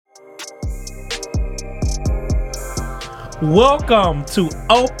Welcome to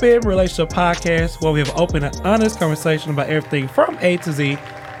Open Relationship Podcast, where we have an open and honest conversation about everything from A to Z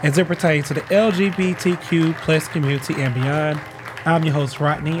as it pertains to the LGBTQ plus community and beyond. I'm your host,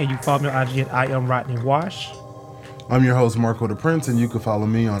 Rodney, and you follow me on IG at I am Rodney Wash. I'm your host, Marco the Prince, and you can follow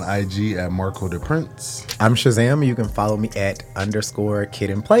me on IG at Marco the Prince. I'm Shazam. You can follow me at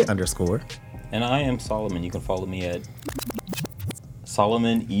 _kid-and-play_. And I am Solomon. You can follow me at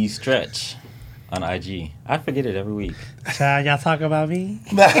Solomon E. Stretch on IG. I forget it every week. Child, y'all talk about me?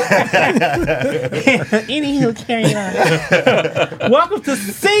 Anywho, carry on. Welcome to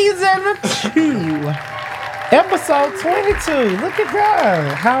season 2, episode 22. Look at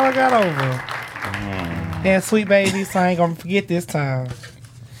God, how I got over. And sweet baby, so I ain't gonna forget this time.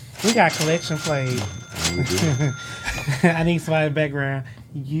 We got collection played. I need somebody in the background.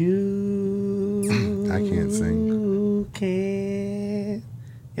 I can't sing. Can.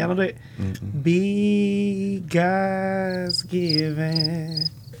 Y'all know that? Be God's given.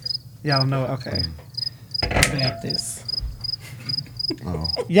 Y'all know it? Okay. Baptist. Oh.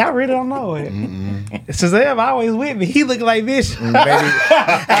 Y'all really don't know it. Shazam always with me. He look like this. Baby,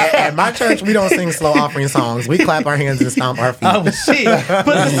 at my church, we don't sing slow offering songs. We clap our hands and stomp our feet. Oh, shit. Put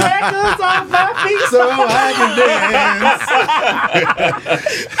the shackles on my feet So I can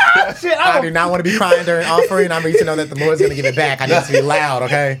dance. shit. I do not want to be crying during offering. I need to know that the Lord's going to give it back. I need to be loud,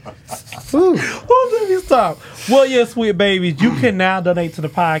 okay? Woo. Let me stop. Well, yeah, sweet babies, you can now donate to the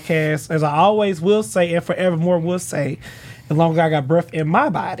podcast. As I always will say, and forevermore will say, as long as I got breath in my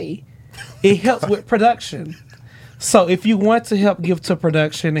body, it helps with production. So if you want to help give to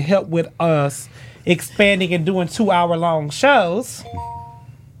production and help with us expanding and doing 2-hour-long shows,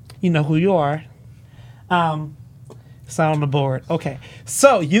 you know who you are. It's not on the board. Okay.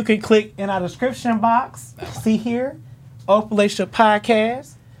 So you can click in our description box. See here, Open Relationship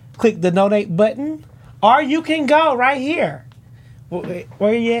Podcast. Click the donate button. Or you can go right here.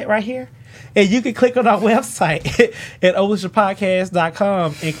 Where you at? Right here? And you can click on our website at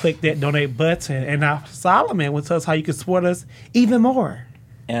openrelationshipodcast.com and click that donate button. And now Solomon will tell us how you can support us even more.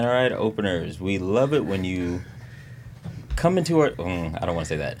 And all right, openers, we love it when you come into our... I don't want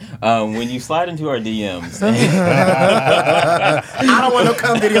to say that. When you slide into our DMs. I don't want no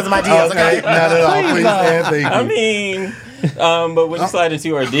cum videos of my DMs, okay? Not at all. Please and thank you. I mean... but when you slide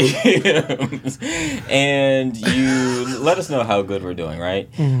into our DMs and you let us know how good we're doing, right?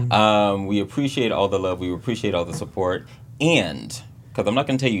 We appreciate all the love. We appreciate all the support. And, because I'm not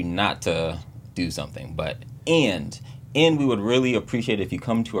going to tell you not to do something, but and we would really appreciate if you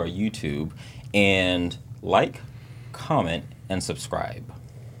come to our YouTube and like, comment, and subscribe.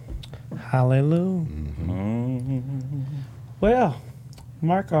 Hallelujah. Well,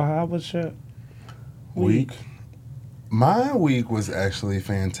 Marco, how was your Week? My week was actually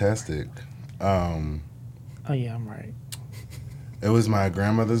fantastic. Oh, yeah, I'm right. It was my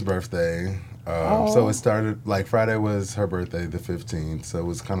grandmother's birthday. So it started, like, Friday was her birthday, the 15th. So it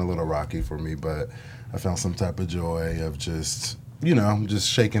was kind of a little rocky for me, but I found some type of joy of just, just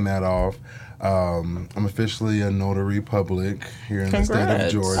shaking that off. I'm officially a notary public here in the state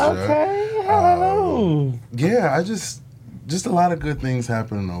of Georgia. Okay, hello. Yeah, I just a lot of good things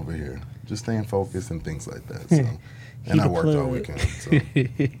happening over here. Just staying focused and things like that. So. And I worked all weekend. So.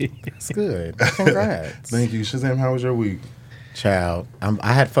 That's good. Congrats. Thank you. Shazam, how was your week? Child,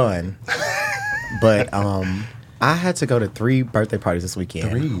 I had fun. But I had to go to 3 birthday parties this weekend.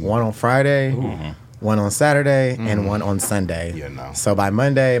 3? One on Friday, one on Saturday, and one on Sunday. Yeah, no. So by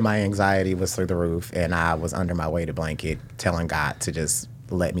Monday, my anxiety was through the roof, and I was under my weighted blanket telling God to just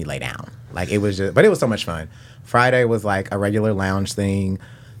let me lay down. Like, it was just, but it was so much fun. Friday was like a regular lounge thing.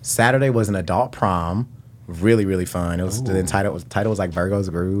 Saturday was an adult prom. Really, really fun. It was the title was like Virgo's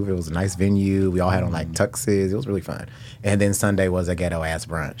Groove. It was a nice venue. We all had on like tuxes. It was really fun. And then Sunday was a ghetto ass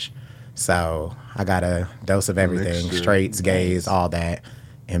brunch. So I got a dose of everything, Mixture. straights, gays, all that.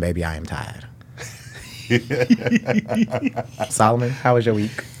 And baby, I am tired. Solomon, how was your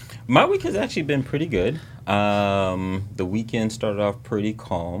week? My week has actually been pretty good. The weekend started off pretty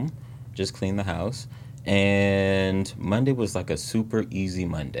calm. Just cleaned the house. And Monday was like a super easy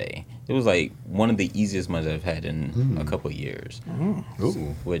Monday. It was like one of the easiest Mondays I've had in a couple of years,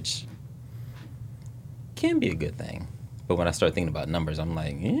 which can be a good thing. But when I start thinking about numbers, I'm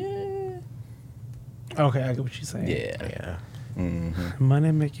like, Okay, I get what you're saying. yeah.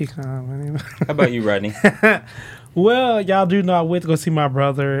 Money make you calm. How about you, Rodney? Well, y'all do know I went to go see my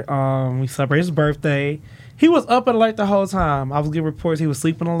brother. We celebrated his birthday. He was up and alert the whole time. I was getting reports he was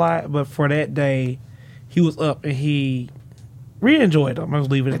sleeping a lot, but for that day, he was up and we enjoyed him. I was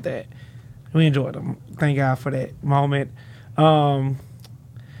leaving it at that. We enjoyed him. Thank God for that moment.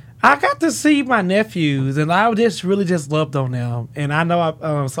 I got to see my nephews, and I just really just loved on them. And I know I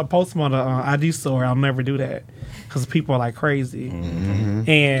post them on the ID store. I'll never do that because people are like crazy.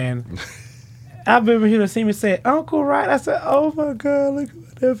 And I've been here to see me say, Uncle Wright. I said, oh my God, look at my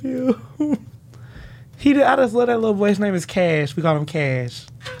nephew. I just love that little boy. His name is Cash. We call him Cash.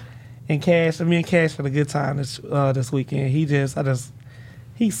 And me and Cash had a good time this weekend. He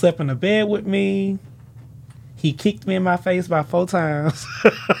slept in the bed with me. He kicked me in my face about 4 times.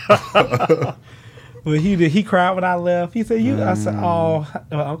 But he cried when I left. He said, I said, oh,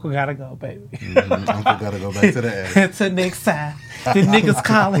 Uncle gotta go, baby. Uncle gotta go back to the edge. To next time. The niggas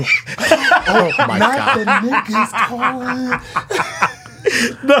calling. Oh my Not God. the niggas calling.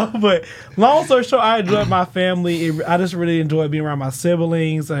 No, but long story short, I enjoyed my family. I just really enjoyed being around my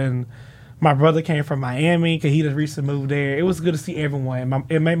siblings, and my brother came from Miami because he just recently moved there. It was good to see everyone.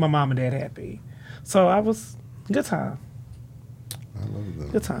 It made my mom and dad happy. So good time. I love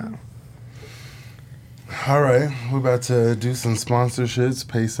that. Good time. All right, we're about to do some sponsorships,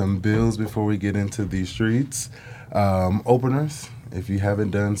 pay some bills before we get into these streets. Openers, if you haven't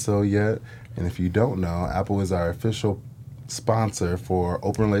done so yet, and if you don't know, Apple is our official sponsor for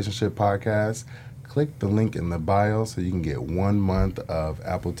Open Relationship Podcast. Click the link in the bio so you can get 1 month of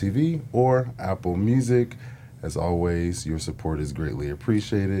Apple TV or Apple Music. As always, your support is greatly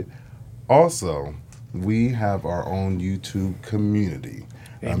appreciated. Also, we have our own YouTube community.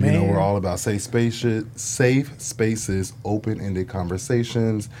 We're all about safe spaces, open-ended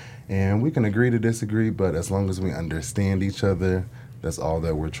conversations, and we can agree to disagree, but as long as we understand each other, that's all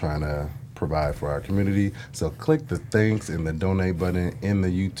that we're trying to provide for our community. So click the thanks and the donate button in the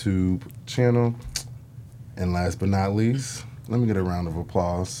YouTube channel. And last but not least, let me get a round of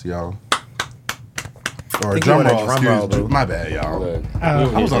applause, y'all. Or a drum roll, excuse me. My bad, y'all. Look,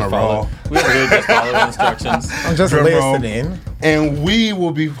 I was on a roll. We were here just follow the instructions. I'm just Drum roll. listening. And we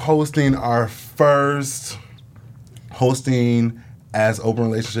will be hosting our first hosting as Open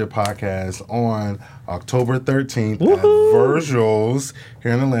Relationship Podcast on October 13th at Virgil's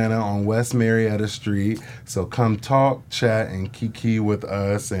here in Atlanta on West Marietta Street. So come talk, chat, and kiki with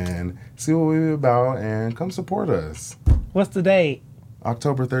us and see what we're about and come support us. What's the date?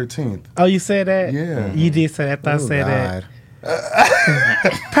 October 13th. Oh, you said that? Yeah. You did say that. I thought I Oh, said God. that.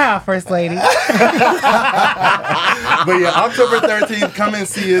 Proud First Lady. But yeah, October 13th, come and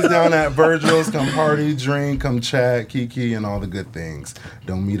see us down at Virgil's. Come party, drink, come chat, kiki, and all the good things.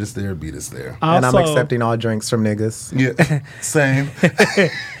 Don't meet us there, beat us there. And I'm Also- accepting all drinks from niggas. Yeah, same.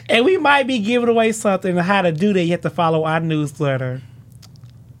 And we might be giving away something. How to do that, you have to follow our newsletter.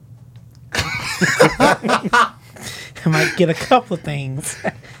 I might get a couple of things.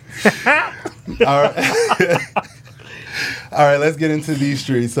 All right. All right, let's get into these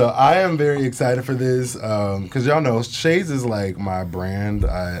streets. So I am very excited for this because y'all know Shades is like my brand.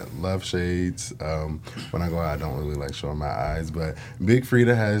 I love Shades. When I go out, I don't really like showing my eyes, but Big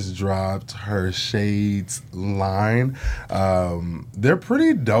Frida has dropped her Shades line. They're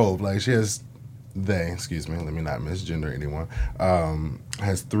pretty dope. Like let me not misgender anyone,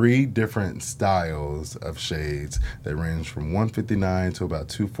 has 3 different styles of shades that range from $159 to about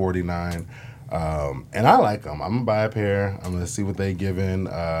 $249. And I like them. I'm going to buy a pair. I'm going to see what they given,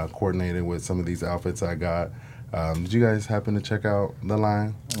 coordinated with some of these outfits I got. Did you guys happen to check out the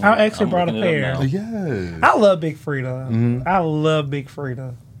line? I actually I'm brought a looking it pair. up now. Yes. I love Big Frida. I love Big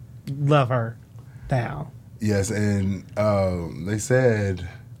Frida. Love her. Down. Yes, and they said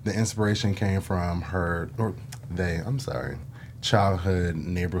the inspiration came from childhood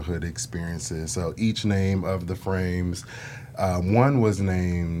neighborhood experiences. So each name of the frames, one was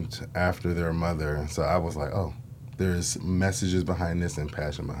named after their mother. So I was like, oh, there's messages behind this and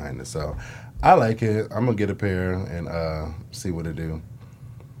passion behind this. So I like it. I'm going to get a pair and see what it do.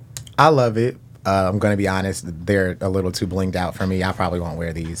 I love it. I'm going to be honest, they're a little too blinged out for me. I probably won't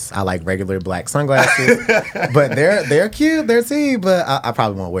wear these. I like regular black sunglasses, but they're cute. They're tea, but I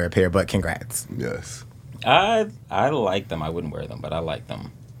probably won't wear a pair, but congrats. Yes. I like them. I wouldn't wear them, but I like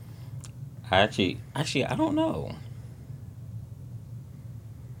them. Actually, I don't know.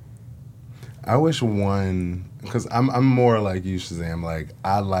 I wish one, because I'm more like you, Shazam. Like,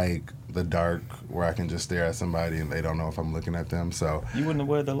 I like the dark where I can just stare at somebody and they don't know if I'm looking at them. So You wouldn't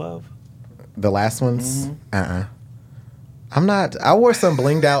wear the love? The last ones? I'm not. I wore some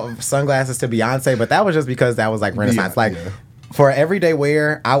blinged out sunglasses to Beyonce, but that was just because that was like Renaissance. Yeah, like yeah. for everyday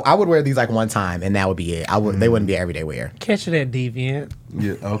wear, I would wear these like one time and that would be it. They wouldn't be everyday wear. Catch it at Deviant.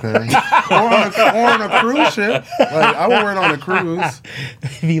 yeah, okay. or on a cruise ship. Like, I would wear it on a cruise.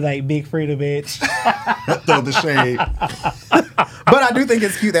 Be like Big Frida, bitch. Throw the shade. But I do think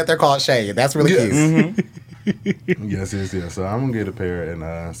it's cute that they're called shade. That's really Yes. cute. Yes. So I'm gonna get a pair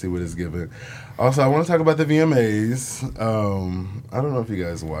and see what it's given. Also, I want to talk about the VMAs. I don't know if you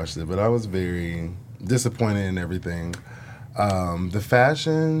guys watched it, but I was very disappointed in everything. The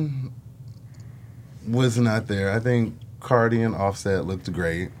fashion was not there. I think Cardi and Offset looked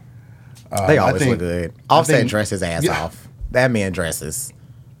great. They always look good. Offset think- dressed his ass yeah. off. That man dresses.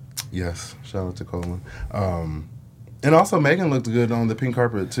 Yes, shout out to Colin. And also Megan looked good on the pink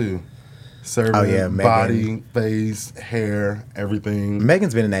carpet too. Serving Megan. body, face, hair, everything.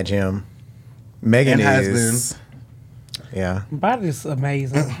 Megan's been in that gym. Megan And has is. Yeah. Body's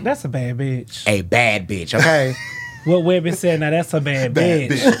amazing. That's a bad bitch. A bad bitch, okay? What Webby said, now that's a bad,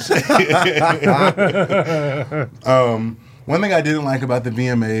 Bad bitch. bitch. One thing I didn't like about the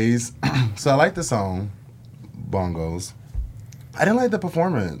VMAs, so I like the song, Bongos. I didn't like the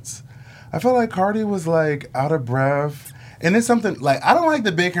performance. I felt like Cardi was like out of breath. And it's something like, I don't like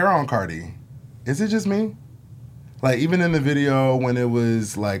the big hair on Cardi. Is it just me? Like even in the video when it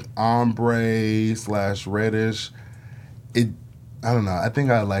was like ombre / reddish, I don't know. I think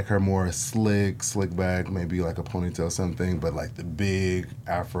I like her more slick back, maybe like a ponytail something, but like the big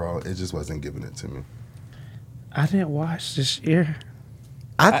afro, it just wasn't giving it to me. I didn't watch this year.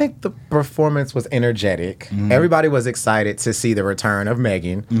 I think the performance was energetic. Mm-hmm. Everybody was excited to see the return of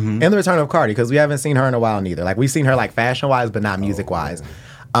Megan and the return of Cardi because we haven't seen her in a while neither. Like we've seen her like fashion-wise, but not music-wise.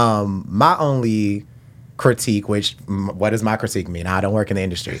 My only critique, what does my critique mean? I don't work in the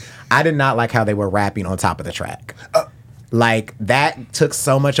industry. I did not like how they were rapping on top of the track. Like that took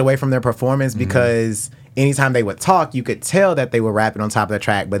so much away from their performance because anytime they would talk, you could tell that they were rapping on top of the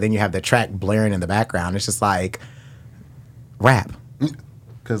track, but then you have the track blaring in the background. It's just like, rap.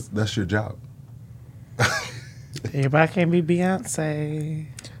 Because that's your job. Everybody can't be Beyonce.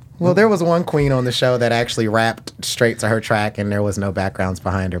 Well, there was one queen on the show that actually rapped straight to her track, and there was no backgrounds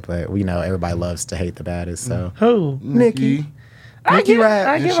behind her. But we know everybody loves to hate the baddest. So Who? Nikki, I Nikki give, rap.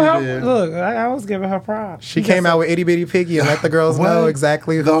 I Yes, give she her. did. Look, I was giving her props. she came out with Itty Bitty Piggy and let the girls know What?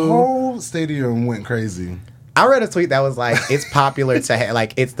 exactly who. The whole stadium went crazy. I read a tweet that was like, it's popular to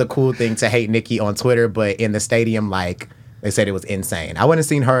like, it's the cool thing to hate Nikki on Twitter, but in the stadium, like, they said it was insane. I went and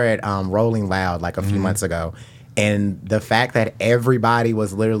seen her at Rolling Loud like a few months ago. And the fact that everybody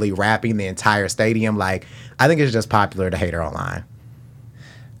was literally rapping the entire stadium, like, I think it's just popular to hate her online.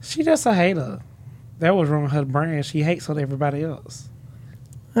 She just a hater. That was wrong with her brand. She hates on everybody else.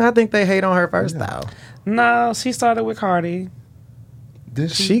 I think they hate on her first, though. No, she started with Cardi.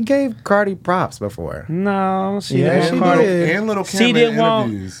 Did she? She gave Cardi props before. No, she Yeah, didn't she want Cardi. did. And Little Kim She in didn't want.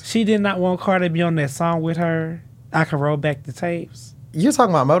 interviews. She did not want Cardi to be on that song with her. I can roll back the tapes. You're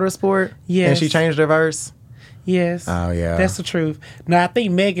talking about Motorsport? Yes. And she changed her verse? Yes. Oh, yeah. That's the truth. Now I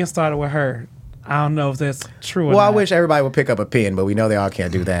think Megan started with her. I don't know if that's true or Well, I not. wish everybody would pick up a pen, but we know they all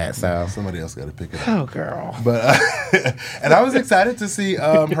can't do that, so. Somebody else got to pick it up. Oh, girl. But and I was excited to see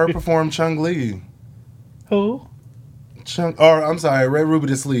her perform Chung Lee. Who? I'm sorry, Red Ruby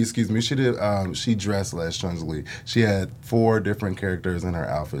the Sleeve. Excuse me. She did. She dressed as Chung Lee. She had 4 different characters in her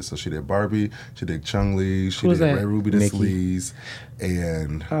outfit. So she did Barbie. She did Chung Lee. She Who's did that? Red Ruby the Nikki. Sleeves,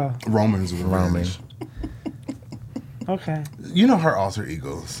 and Oh. Roman's Roman. Revenge. Okay. You know her alter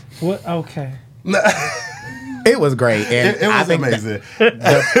egos. What? Okay. It was great. And It I was think amazing.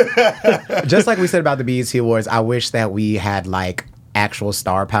 just like we said about the BET Awards, I wish that we had like actual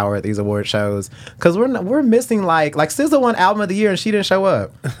star power at these award shows because we're missing like SZA won Album of the Year and she didn't show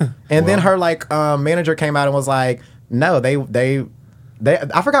up, and then her like manager came out and was like, no, they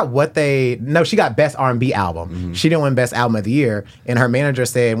I forgot what she got Best R&B Album. She didn't win Best Album of the Year, and her manager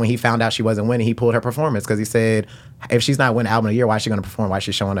said when he found out she wasn't winning, he pulled her performance because he said if she's not winning Album of the Year, why is she going to perform? Why is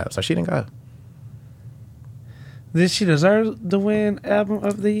she showing up? So she didn't go. Did she deserve to win Album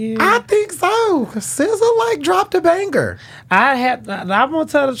of the Year? I think so. SZA like dropped a banger. I'm gonna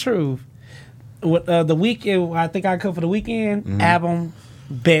tell the truth. With the weekend, I think I come for the weekend album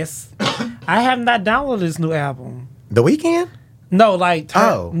best. I have not downloaded this new album. The Weeknd? No, like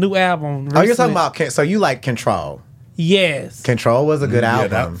Oh. new album. Oh, you're talking recently. about so you like Control? Yes, Control was a good Yeah,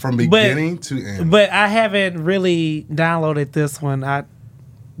 album. that, from beginning to end. but I haven't really downloaded this one. I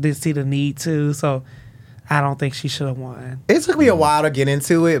didn't see the need to, so I don't think she should have won. It took me a while to get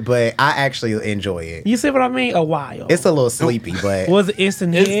into it, but I actually enjoy it. You see what I mean? A while. It's a little sleepy, but Was it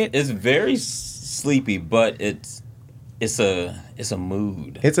instant hit? It's very sleepy, but it's a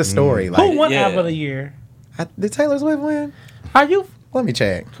mood. it's a story. Who Like, won yeah. album of the year? did Taylor Swift win? Are you Let me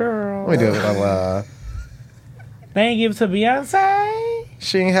check. girl? Let me do it. They ain't give it to Beyonce.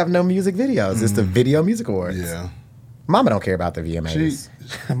 She ain't have no music videos. It's the Video Music Awards. yeah. Mama don't care about the VMAs.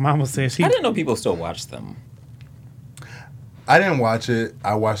 Mama said she. I didn't know people still watch them. I didn't watch it.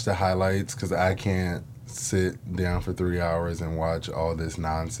 I watched the highlights because I can't sit down for 3 hours and watch all this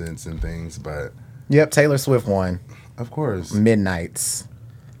nonsense and things, but Yep, Taylor Swift won. of course. Midnights.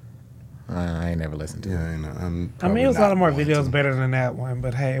 I ain't never listened to it. Yeah, I know. I mean, it was a lot of more videos better than that one,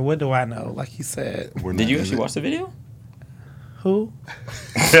 but hey, what do I know? Like you said, Did you actually watch the video? who?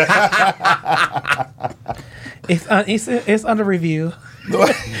 It's under review.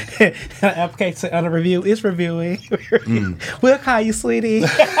 Application under review. It's reviewing. We'll call you, sweetie.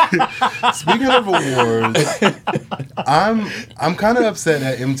 Speaking of awards, I'm kind of upset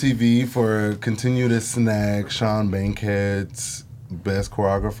at MTV for continue to snag Sean Bankhead's Best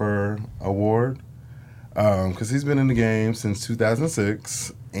Choreographer award because he's been in the game since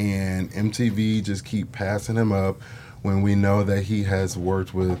 2006, and MTV just keep passing him up when we know that he has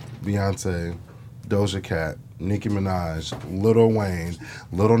worked with Beyonce, Doja Cat, Nicki Minaj, Lil Wayne,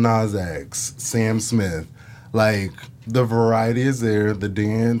 Lil Nas X, Sam Smith. Like, the variety is there, the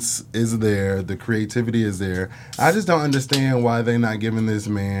dance is there, the creativity is there. I just don't understand why they're not giving this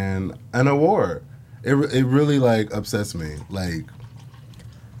man an award. It really, like, upsets me. Like,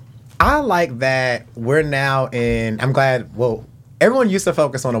 I like that we're now in. I'm glad. Well, everyone used to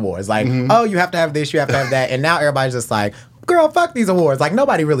focus on awards, like, oh, you have to have this, you have to have that, and now everybody's just like, girl, fuck these awards. Like,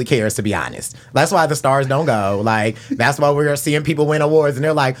 nobody really cares, to be honest. That's why the stars don't go. Like, that's why we're seeing people win awards, and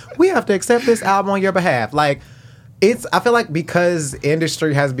they're like, we have to accept this album on your behalf. Like, I feel like because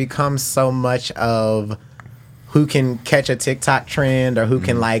industry has become so much of who can catch a TikTok trend or who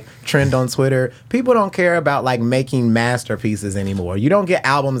can like trend on Twitter, people don't care about like making masterpieces anymore. You don't get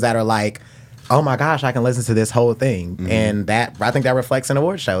albums that are like, oh my gosh, I can listen to this whole thing. And that, I think that reflects in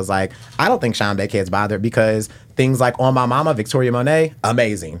award shows. Like, I don't think Sean Bankhead's bothered because things like On My Mama, Victoria Monet,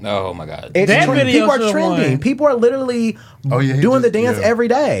 amazing. Oh my God. It's That video people are should've trending. won. People are literally doing the dance every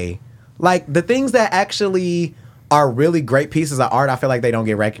day. Like, the things that actually are really great pieces of art, I feel like they don't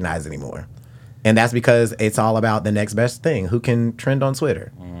get recognized anymore. And that's because it's all about the next best thing. Who can trend on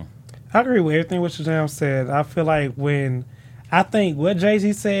Twitter? I agree with everything what Shazam said. I feel like I think what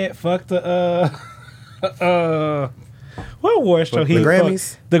Jay-Z said, fuck the what award show he the fucked?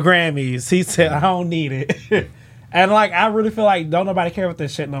 Grammys? The Grammys. He said, I don't need it. And like, I really feel like don't nobody care about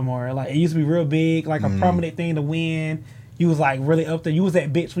this shit no more. Like, it used to be real big, like a prominent thing to win. You was like really up there. You was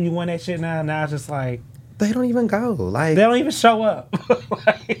that bitch when you won that shit. Now it's just like They don't even go. Like, they don't even show up.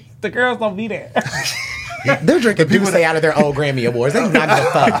 Like, the girls don't be there. they're drinking Douce out of their old Grammy Awards. They do not give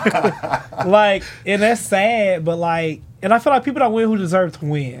a fuck. Like, and that's sad, but like, and I feel like people don't win who deserve to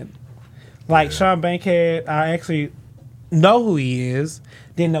win. Like Sean Bankhead, I actually know who he is,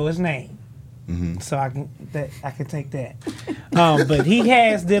 didn't know his name, so I can take that. But he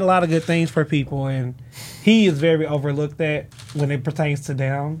has did a lot of good things for people, and he is very overlooked at when it pertains to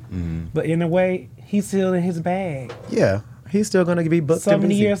them. But in a way, he's still in his bag. Yeah. He's still going to be booked. So and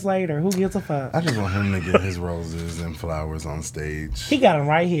many busy. years later, who gives a fuck? I just want him to get his roses and flowers on stage. He got him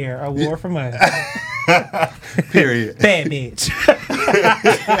right here. Award from us. Period. Bad bitch.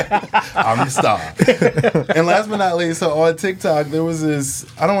 I'm the star. And last but not least, so on TikTok, there was this,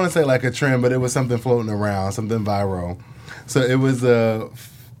 I don't want to say like a trend, but it was something floating around, something viral. So it was a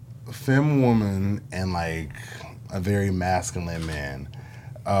femme woman and like a very masculine man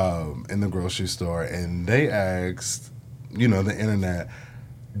in the grocery store. And they asked, the internet,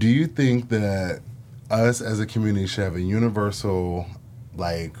 do you think that us as a community should have a universal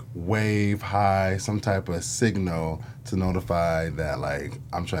like wave, high, some type of signal to notify that like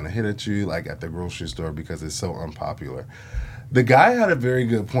I'm trying to hit at you like at the grocery store because it's so unpopular? The guy had a very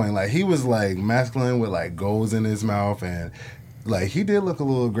good point. Like, he was like masculine with like goals in his mouth, and like he did look a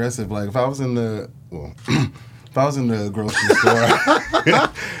little aggressive. Like, if I was in the grocery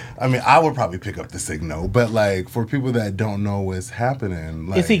store, I mean, I would probably pick up the signal. But like, for people that don't know what's happening,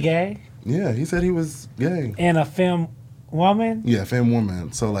 like, Is he gay? Yeah, he said he was gay. And a femme woman? Yeah, femme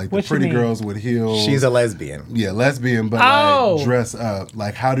woman. So like, What the you pretty mean? girls with heels. She's a lesbian. Yeah, lesbian, but Oh. like dress up.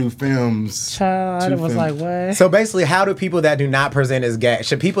 Like, how do femmes? Child, two it was femme- like, what? So basically, how do people that do not present as gay,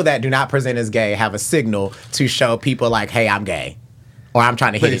 should people that do not present as gay have a signal to show people like, hey, I'm gay? Or I'm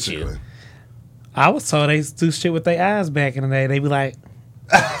trying to hit at you? Basically. I was told they used to do shit with their eyes back in the day. They be like,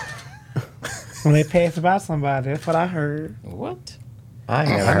 when they pass by somebody. That's what I heard. What? I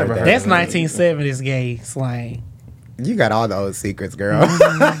never never heard heard that. That's 1970s gay slang. You got all the old secrets, girl.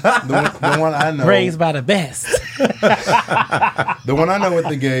 The one I know. Raised by the best. The one I know with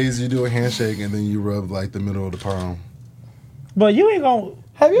the gays, you do a handshake and then you rub like the middle of the palm. But you ain't gonna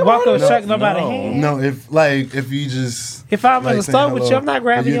Have you walk ever up and heard shake of nobody's No. hand. No, if you just If I'm in like the say store with you, hello, I'm not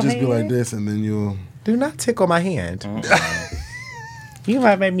grabbing you your just hand. be like this and then you'll. Do not tickle my hand. You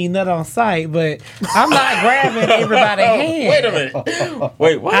might make me nut on sight, but I'm not grabbing everybody's hand. Wait a minute.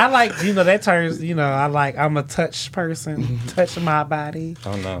 Wait, what? I like, that turns, I'm a touch person. Touch my body.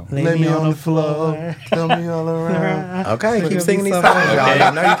 Oh, no. Lay me on the floor. Tell me all around. Okay, keep It'll singing be these so songs, fun. y'all.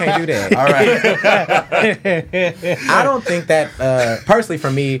 Y'all know you can't do that. All right. I don't think that, personally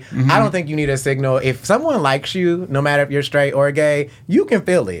for me, I don't think you need a signal. If someone likes you, no matter if you're straight or gay, you can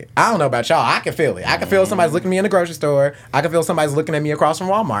feel it. I don't know about y'all. I can feel it. I can feel somebody's looking at me in the grocery store. I can feel somebody's looking at me across from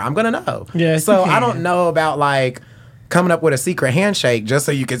Walmart. I'm going to know. Yeah, so you I can. don't know about like coming up with a secret handshake just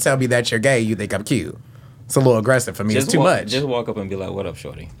so you can tell me that you're gay. You think I'm cute. It's a little aggressive for me. It's too much. Just walk up and be like, what up,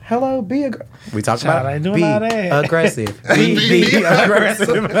 shorty? Hello, be aggressive. We talked Child, about I ain't doing all that. aggressive. Be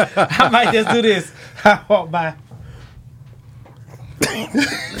aggressive. I might just do this. I walk by.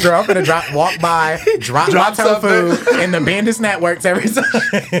 Girl, I'm gonna walk by, drop my tofu in the Bandits networks every time.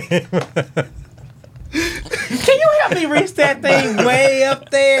 Can you help me reach that thing way up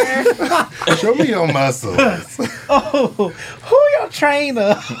there? Show me your muscles. Oh, who your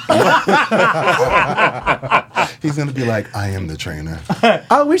trainer? He's gonna be like, I am the trainer.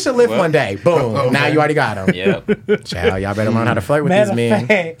 Oh, we should lift one day. Boom. Now you already got him. Yep. Child, y'all better learn how to flirt with Matter these men. of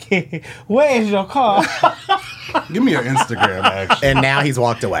fact, where's your car? Give me your Instagram, actually. And now he's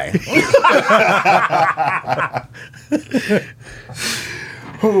walked away.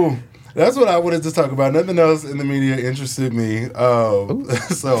 Ooh, that's what I wanted to talk about. Nothing else in the media interested me. So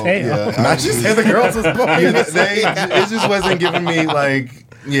Damn. yeah, I just said the girls was born. it just wasn't giving me like.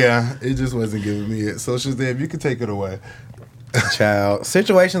 Yeah, it just wasn't giving me it. So Shazam, you can take it away. Child.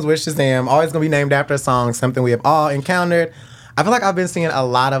 Situations with Shazam, always gonna be named after a song, something we have all encountered. I feel like I've been seeing a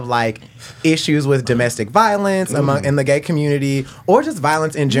lot of like issues with domestic violence in the gay community, or just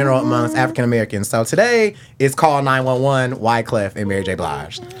violence in general amongst African Americans. So today is Call 911, Wyclef and Mary J.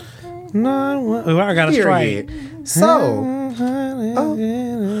 Blige. No, I got a strike. Period. So,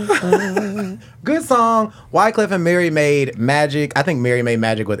 good song. Wyclef and Mary made magic. I think Mary made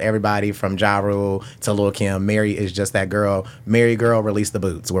magic with everybody from Ja Rule to Lil' Kim. Mary is just that girl. Mary girl, release the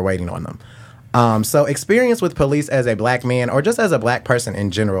boots. We're waiting on them. So experience with police as a black man or just as a black person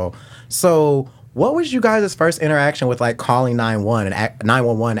in general. So what was you guys' first interaction with like calling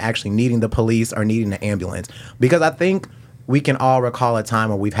 911 actually needing the police or needing the ambulance? Because I think we can all recall a time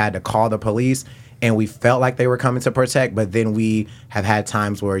when we've had to call the police and we felt like they were coming to protect, but then we have had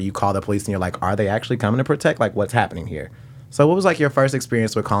times where you call the police and you're like, are they actually coming to protect? Like, what's happening here? So what was like your first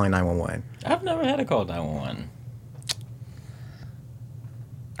experience with calling 911? I've never had to call 911.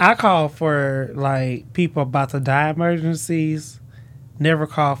 I call for like people about to die emergencies. Never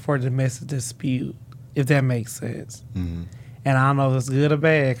call for a domestic dispute, if that makes sense. Mm-hmm. And I don't know if it's good or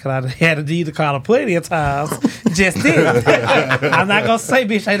bad because I had a need to call her plenty of times. Just didn't. I'm not gonna say,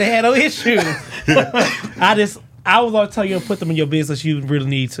 bitch, I ain't had no issue. I was gonna tell you to put them in your business you really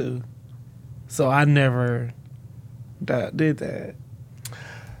need to. So I never did that.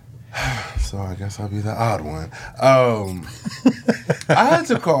 So I guess I'll be the odd one. I had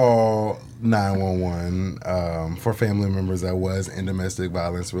to call 911 for family members that was in domestic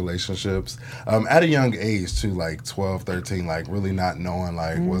violence relationships at a young age too, like 12, 13, like really not knowing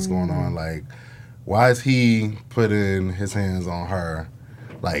like what's going on. Like, why is he putting his hands on her?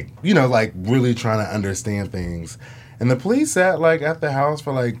 Like, like really trying to understand things. And the police sat like at the house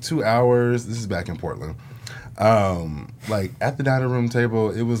for like 2 hours. This is back in Portland. Like at the dining room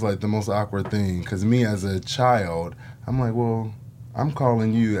table, it was like the most awkward thing because me as a child, I'm like, well, I'm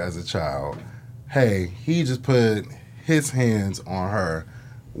calling you as a child. Hey, he just put his hands on her.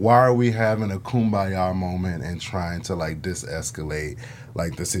 Why are we having a kumbaya moment and trying to like de-escalate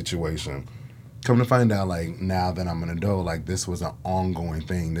like the situation? Come to find out, like now that I'm an adult, like this was an ongoing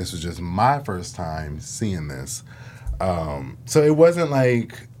thing. This was just my first time seeing this. So it wasn't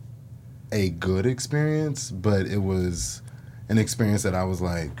like a good experience, but it was an experience that I was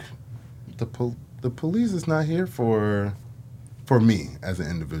like, the police is not here for me as an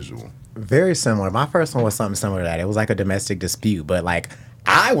individual. Very similar. My first one was something similar to that. It was like a domestic dispute, but like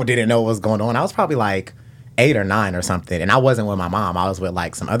I didn't know what was going on. I was probably like 8 or 9 or something, and I wasn't with my mom. I was with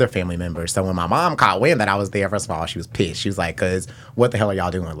like some other family members. So when my mom caught wind that I was there, first of all, she was pissed. She was like, "Cause what the hell are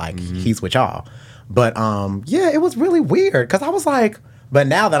y'all doing? Like he's with y'all." But yeah, it was really weird because I was like, but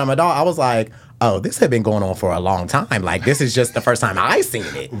now that I'm an adult, I was like, oh, this had been going on for a long time. Like, this is just the first time I seen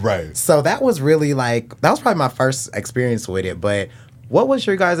it. Right. So that was really like, that was probably my first experience with it. But what was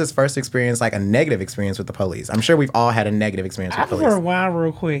your guys' first experience, like a negative experience with the police? I'm sure we've all had a negative experience with I police. for a while,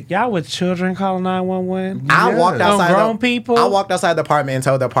 real quick. Y'all with children calling 911? I walked outside. Grown people? I walked outside the apartment and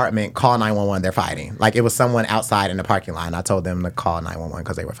told the apartment, call 911, they're fighting. Like, it was someone outside in the parking lot. And I told them to call 911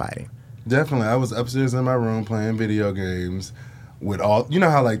 because they were fighting. Definitely. I was upstairs in my room playing video games with all, you know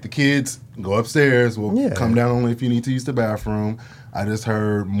how like the kids go upstairs, will Yeah. come down only if you need to use the bathroom. I just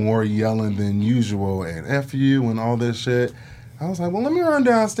heard more yelling than usual and F you and all this shit. I was like, well, let me run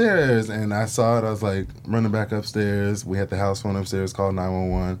downstairs. And I saw it. I was like, running back upstairs. We had the house phone upstairs, called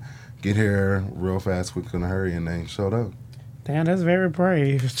 911. Get here real fast, quick in a hurry, and they showed up. Damn, that's very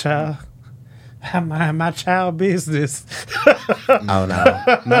brave, child. I mind my child business. Oh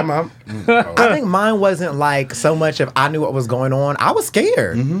no. Not my, I think mine wasn't like so much if I knew what was going on. I was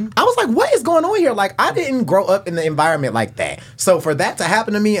scared. I was like, what is going on here? Like, I didn't grow up in the environment like that. So for that to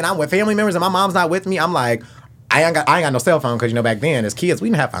happen to me and I'm with family members and my mom's not with me, I'm like, I ain't got no cell phone because, you know, back then as kids, we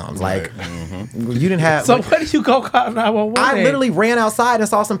didn't have phones. Like, you didn't have... So where did you go call 911? I literally ran outside and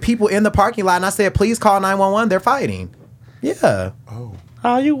saw some people in the parking lot and I said, please call 911. They're fighting. Yeah.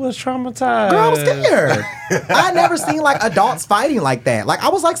 Oh, you was traumatized. Girl, I was scared. I never seen like adults fighting like that. Like I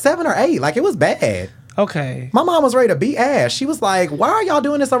was like 7 or 8. Like it was bad. Okay. My mom was ready to beat ass. She was like, why are y'all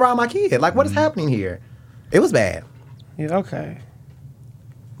doing this around my kid? Like what is happening here? It was bad. Yeah, okay.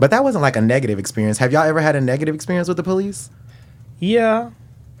 But that wasn't like a negative experience. Have y'all ever had a negative experience with the police? Yeah.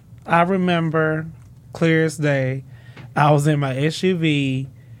 I remember clear as day. I was in my SUV.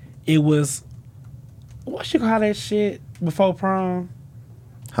 It was, what you call that shit before prom?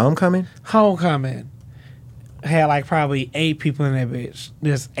 Homecoming? Homecoming. Had like probably 8 people in that bitch.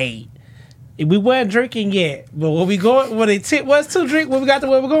 Just 8. We weren't drinking yet, but when we go, when the tip was to drink, when we got to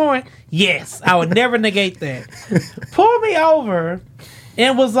where we're going, yes, I would never negate that. Pulled me over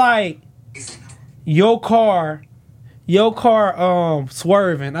and was like, your car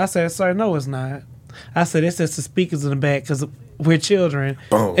swerving. I said, sir, no, it's not. I said, it's just the speakers in the back because we're children.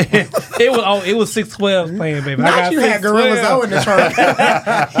 Boom. it was 612 playing, baby. Not you had Gorillas O in the trunk.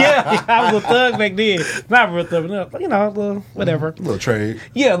 Yeah, I was a thug back then. Not a real thug, but you know, a little, whatever. a little trade.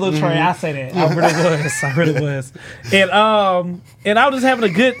 Yeah, a little trade. I say that. I really was. And I was just having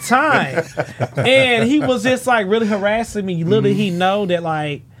a good time. And he was just like really harassing me. Literally, he know that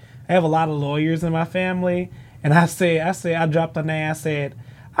like I have a lot of lawyers in my family. And I dropped a name. I said,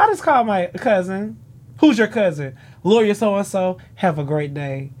 I just called my cousin. Who's your cousin? Lawyer so-and-so. Have a great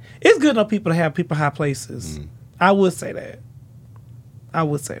day. It's good enough people to have people high places. I would say that.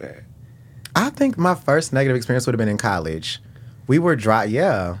 I think my first negative experience would have been in college. We were I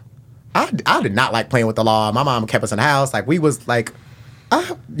did not like playing with the law. My mom kept us in the house. Like, we was like,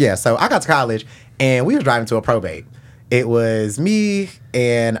 so I got to college, and we were driving to a probate. It was me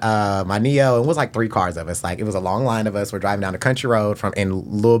and my Neo, and it was like 3 cars of us. Like, it was a long line of us. We're driving down the country road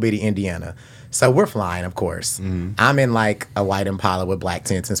in little bitty Indiana. So we're flying, of course. I'm in like a white Impala with black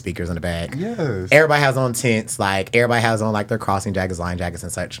tents and speakers in the back. Yes. Everybody has on tents. Like, everybody has on like their crossing jackets, line jackets,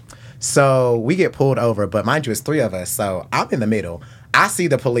 and such. So we get pulled over, but mind you, it's 3 of us. So I'm in the middle. I see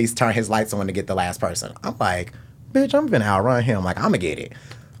the police turn his lights on to get the last person. I'm like, bitch, I'm gonna outrun him. Like, I'm gonna get it.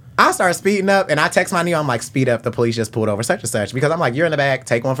 I start speeding up, and I text my Neo. I'm like, speed up. The police just pulled over such and such. Because I'm like, you're in the back.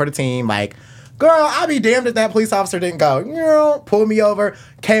 Take one for the team. Like, girl, I'd be damned if that police officer didn't go, you know, pull me over,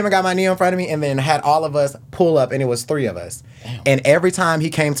 came and got my Neo in front of me, and then had all of us pull up, and it was 3 of us. Damn. And every time he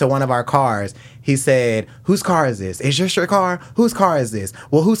came to one of our cars, he said, whose car is this? Is this your car? Whose car is this?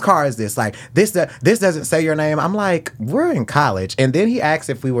 Well, whose car is this? Like, this doesn't say your name. I'm like, we're in college. And then he asked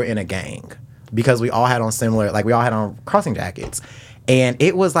if we were in a gang because we all had on crossing jackets. And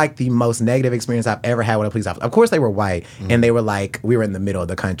it was like the most negative experience I've ever had with a police officer. Of course, they were white, and they were like, we were in the middle of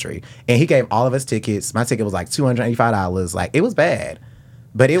the country. And he gave all of us tickets. My ticket was like $285. Like, it was bad.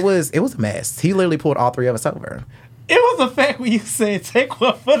 But it was a mess. He literally pulled all 3 of us over. It was a fact when you said take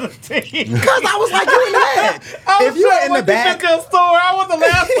one for the team. Because I was like, you in the back. If you were in the back. I was the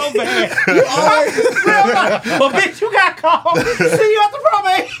last so bad. You always well, bitch, you got called. See you at the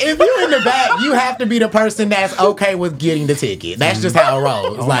probate. If you're in the back, you have to be the person that's okay with getting the ticket. That's just how it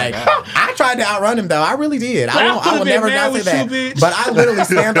rolls. I tried to outrun him, though. I really did. I will never not say that. You, but I literally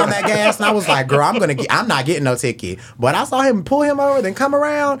slammed on that gas, and I was like, girl, I'm not getting no ticket. But I saw him pull him over, then come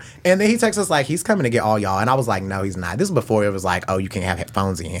around, and then he texts us like, he's coming to get all y'all. And I was like, no, he's not. This is before it was like, oh, you can't have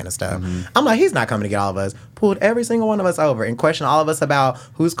phones in your hand and stuff. I'm like, he's not coming to get all of us. Pulled every single one of us over and questioned all of us about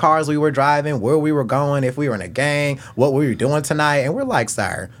whose cars we were driving, where we were going, if we were in a gang, what we were doing tonight. And we're like,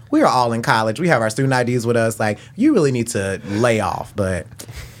 sir, we are all in college. We have our student IDs with us. Like, you really need to lay off. But,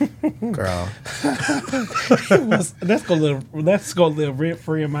 girl. Let's go live rent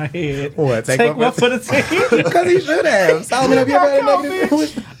free in my head. What? Take one for the team? Because he should have. Solomon, have you ever had a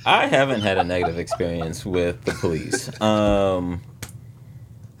negative? I haven't had a negative experience with the police.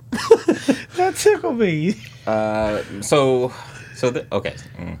 That tickled me. Okay.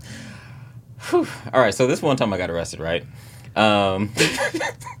 Whew. All right. So this one time I got arrested, right?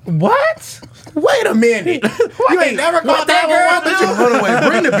 What? Wait a minute. You ain't never caught that girl? Hold on, wait.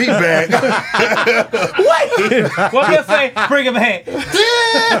 Bring the beat back. Wait. What can I say? Bring him back.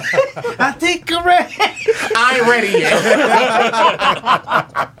 I think I'm ready. I ain't ready yet.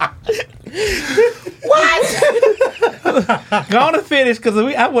 What? Go on and finish because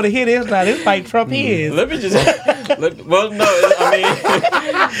I want to hear this now. This like Trump is. Let me just. Well, no, I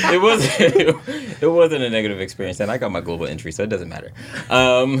mean, it wasn't a negative experience, and I got my global entry, so it doesn't matter.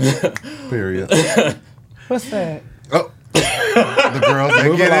 Period. What's that? Oh, the girls they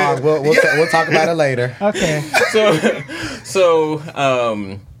Move get along. it. We'll talk about it later. Okay. So,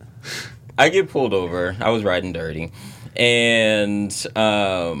 I get pulled over. I was riding dirty, and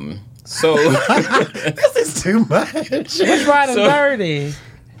so This is too much. What's riding dirty?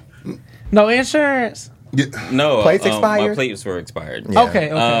 No insurance? no, Plates my expired? plates were expired. Yeah. Okay.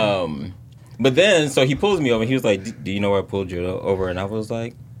 But then, so he pulls me over. He was like, "Do you know where I pulled you over?" And I was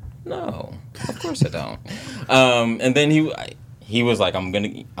like, "No, of course I don't." And then he was like, I'm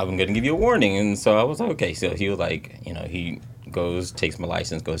gonna give you a warning." And so I was like, "Okay." So he was like, he goes, takes my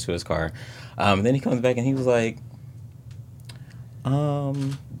license, goes to his car. Then he comes back and he was like,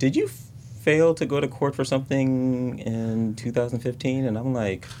 "Did you fail to go to court for something in 2015?" And I'm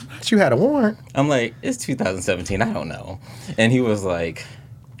like, You had a warrant. "It's 2017. I don't know." And he was like,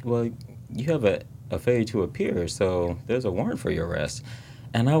 "Well, you have a failure to appear, so there's a warrant for your arrest."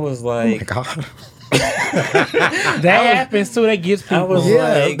 And I was Oh my like, God. That happens too. That gets people. I was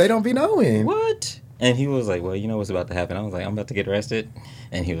Yeah, like, they don't be knowing. "What?" And he was like, "Well, you know what's about to happen." I was like, "I'm about to get arrested."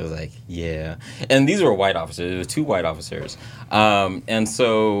 And he was like, "Yeah." And these were white officers. There were 2 white officers. And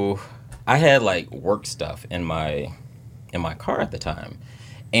so I had like work stuff in my car at the time.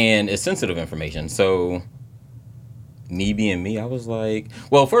 And it's sensitive information. So me being me, I was like,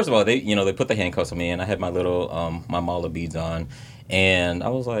 well, first of all, they put the handcuffs on me and I had my little my mala beads on. And I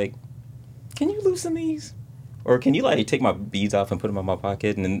was like, "Can you loosen these? Or can you like take my beads off and put them in my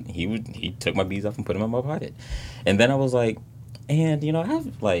pocket?" And then he took my beads off and put them in my pocket. And then I was like, "And I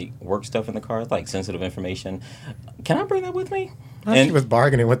have like work stuff in the car, like sensitive information. Can I bring that with me?" And she was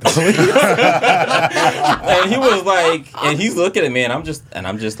bargaining with the police. And he was like, and he's looking at me, and I'm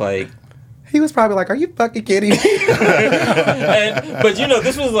just like, He was probably like, "Are you fucking kidding me?" but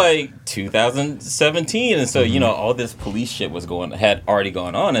this was like 2017, and so all this police shit had already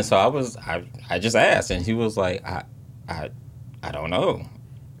gone on, and so I just asked, and he was like, I don't know,"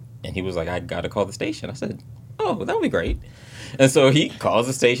 and he was like, "I got to call the station." I said, "Oh, that would be great." And so he calls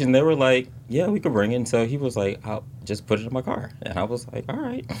the station. They were like, "Yeah, we could bring it." And so he was like, "I'll just put it in my car," and I was like, "All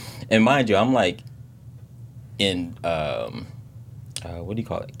right." And mind you, I'm like in what do you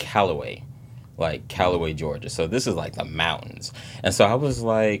call it, Callaway. Like Callaway, Georgia. So this is like the mountains. And so I was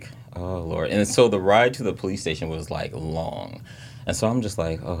like, "Oh, Lord." And so the ride to the police station was like long. And so I'm just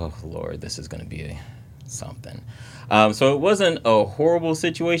like, "Oh, Lord, this is going to be something." So it wasn't a horrible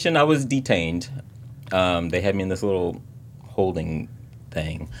situation. I was detained. They had me in this little holding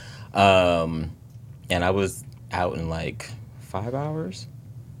thing. And I was out in like 5 hours.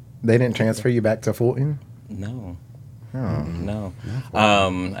 They didn't transfer you back to Fulton? No. Oh. No.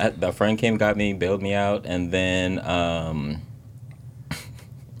 A friend came, got me, bailed me out, and then I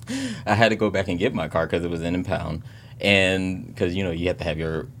had to go back and get my car because it was in impound. And because, you have to have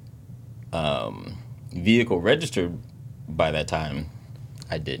your vehicle registered by that time.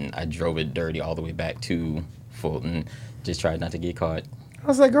 I didn't. I drove it dirty all the way back to Fulton. Just tried not to get caught. I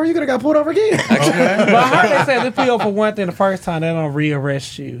was like, "Girl, you could have got pulled over again." But I heard they said they pull you over for one thing the first time, they don't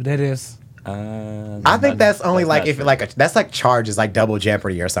rearrest you. That is. I think that's only like if that's like charges like double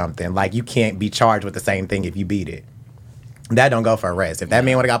jeopardy or something. Like you can't be charged with the same thing if you beat it. That don't go for arrest. If that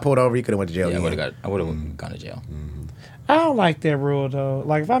man would have got pulled over, he could have went to jail. Yeah, again. I would have gone to jail. I don't like that rule though.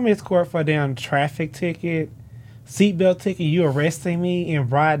 Like if I miss court for a damn traffic ticket, seatbelt ticket, you arresting me in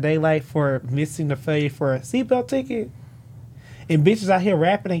broad daylight for missing the failure for a seatbelt ticket, and bitches out here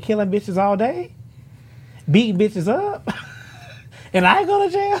rapping and killing bitches all day, beating bitches up, and I go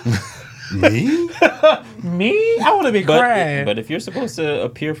to jail. Me? Me? I would have been crying. But if you're supposed to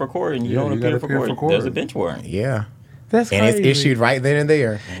appear for court and you Yeah, don't you appear gotta for court, there's a bench warrant. Yeah. That's And crazy. it's issued right then and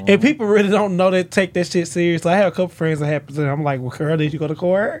there. And people really don't know they take that shit seriously. I have a couple friends that happens, and I'm like, "Well, girl, did you go to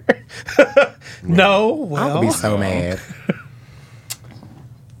court?" No. Well, I would be so mad.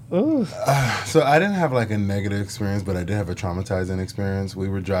 Ooh. So I didn't have like a negative experience, but I did have a traumatizing experience. We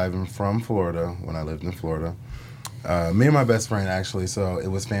were driving from Florida when I lived in Florida. Me and my best friend actually. So it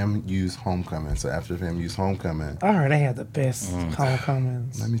was FAMU's homecoming. So after FAMU's homecoming, I heard they had the best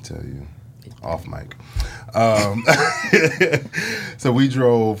homecomings. let me tell you, off mic. So we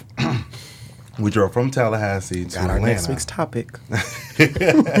drove We drove from Tallahassee to Got our Atlanta. next week's topic. We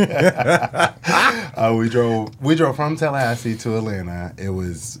drove from Tallahassee to Atlanta. It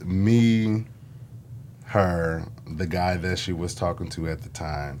was me, her, the guy that she was talking to at the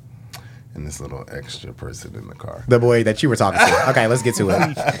time, and this little extra person in the car. The boy that you were talking to. Okay, let's get to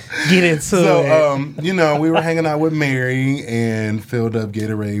it. Get into it. So, we were hanging out with Mary and filled up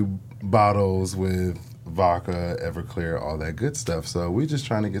Gatorade bottles with vodka, Everclear, all that good stuff. So we just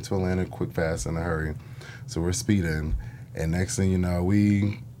trying to get to Atlanta quick, fast, in a hurry. So we're speeding, and next thing you know,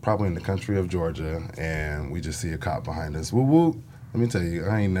 we probably in the country of Georgia, and we just see a cop behind us. Woo woo! Let me tell you,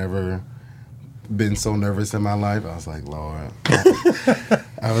 I ain't never been so nervous in my life. I was like, Lord,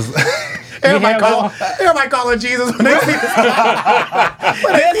 I was. Everybody calling Jesus when they see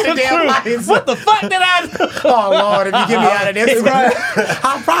the damn lights. What the fuck did I do? Oh Lord, if you get me out of this,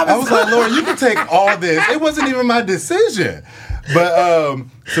 I promise. I was like, Lord, you can take all this. It wasn't even my decision. But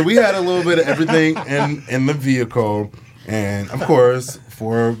so we had a little bit of everything in the vehicle, and of course,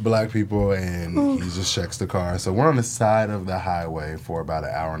 4 black people, and he just checks the car. So we're on the side of the highway for about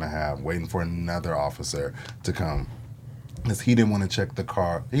an hour and a half, waiting for another officer to come. Because he didn't want to check the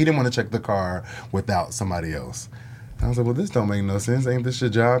car. He didn't want to check the car without somebody else. And I was like, well, this don't make no sense. Ain't this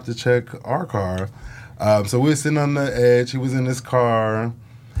your job to check our car? So we were sitting on the edge. He was in his car.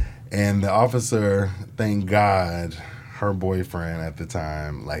 And the officer, thank God, her boyfriend at the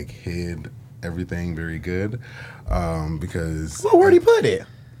time, hid everything very good. Because... Well, where'd he put it?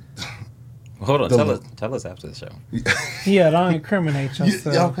 Hold on, tell us after the show. Yeah, don't incriminate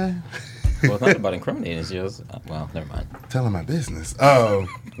yourself. Yeah, okay. Well, it's not about incriminating. It's just, well, never mind. Telling my business.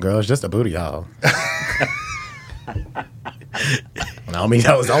 Girl, it's just a booty hole. I mean,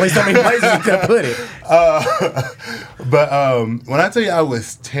 there was only so many places you could put it. But when I tell you I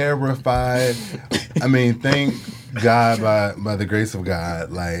was terrified, I mean, thank God, by the grace of God,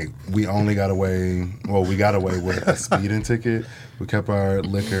 we only got away, we got away with a speeding ticket. We kept our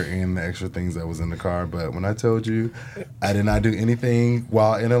liquor and the extra things that was in the car. But when I told you I did not do anything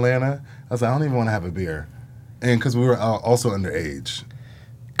while in Atlanta, I was like, I don't even want to have a beer. And because we were also underage.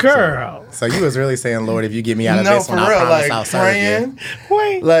 Girl. So you was really saying, Lord, if you get me out of this one, I promise I'll serve you.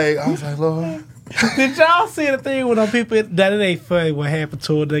 Wait. I was like, Lord. Did y'all see the thing with them people that it ain't funny what happened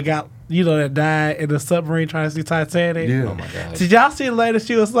to them? They got, that died in the submarine trying to see Titanic? Yeah. Oh, my God. Did y'all see the lady?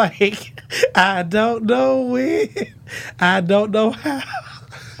 She was like, I don't know when. I don't know how.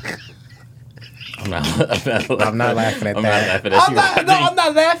 I'm not laughing at that. I'm not laughing at that. I'm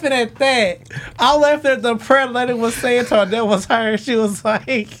not laughing at that. I'm laughing at the prayer the lady was saying to her. That was her. She was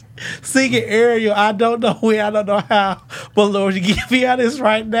like, singing Ariel, I don't know when, I don't know how. But Lord, you get me out of this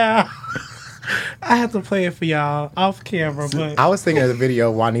right now. I have to play it for y'all off camera. But I was thinking of the video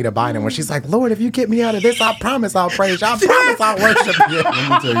of Juanita Bynum when she's like, Lord, if you get me out of this, I promise I'll praise you. I promise I'll worship you.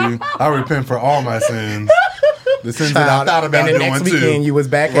 Let me tell you, I repent for all my sins. The sins that I thought about and the doing next too. weekend you was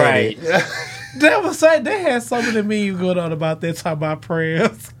back at it. that was like, they had so many memes going on about that, talking about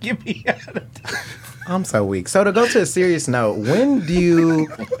prayers. Get me out of this. I'm so weak. So to go to a serious note, when do you...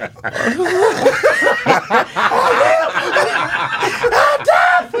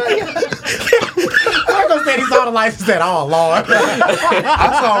 I'm gonna say he saw the lights and said, oh, Lord.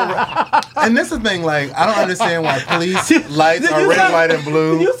 I saw, and this is the thing, I don't understand why police lights are red, white, and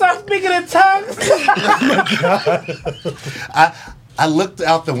blue. You start speaking in tongues? I looked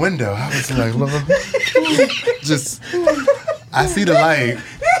out the window. I was like, Lord, just, I see the light,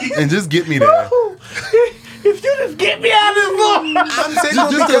 and just get me there. If you just get me out of this, Lord. I'm saying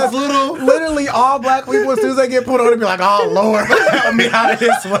Just a little. literally all black people, as soon as they get put on, they be like, oh, Lord, help me out of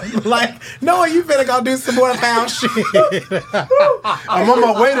this one. Knowing you finna go do some more foul shit. I'm on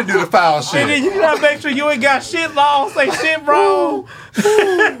my way to do the foul And shit. then you gotta make sure you ain't got shit lost, ain't shit wrong.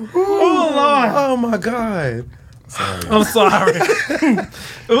 Oh, Lord. Oh, my God. I'm sorry.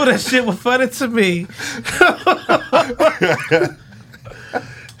 Ooh, that shit was funny to me.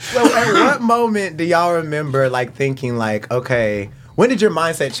 So at what moment do y'all remember thinking okay, when did your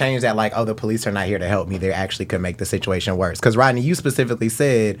mindset change that the police are not here to help me, they actually could make the situation worse? Because Rodney, you specifically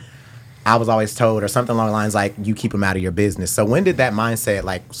said I was always told, or something along the lines you keep them out of your business. So when did that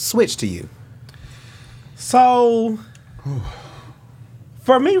mindset switch to you? So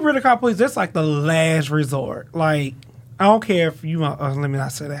for me, really call police, that's the last resort. I don't care if you want, let me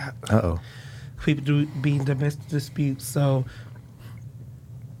not say that. Uh-oh. People do be in domestic disputes, so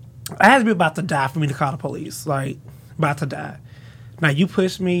I had to be about to die for me to call the police. About to die. Now, you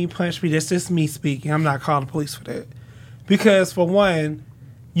push me, punch me, that's just me speaking. I'm not calling the police for that. Because, for one,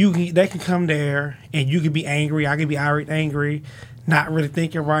 they can come there, and you can be angry. I can be irate angry, not really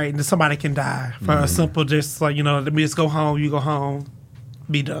thinking right, and then somebody can die for a simple just, let me just go home, you go home,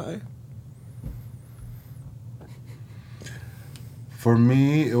 be done. For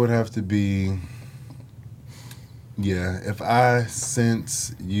me, it would have to be, yeah, if I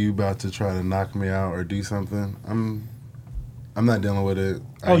sense you about to try to knock me out or do something, I'm not dealing with it.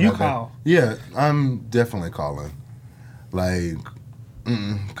 Oh, you call? Yeah, I'm definitely calling. Like,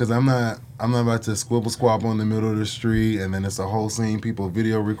 because I'm not about to squabble in the middle of the street and then it's a whole scene, people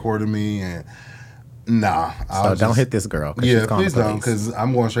video recording me and nah. So don't hit this girl. Yeah, please don't, because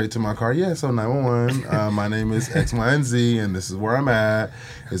I'm going straight to my car. Yeah, so 911. My name is X, Y, and Z, and this is where I'm at.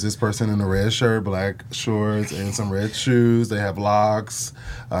 Is this person in a red shirt, black shorts, and some red shoes? They have locks.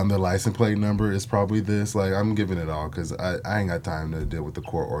 Their license plate number is probably this. Like, I'm giving it all because I ain't got time to deal with the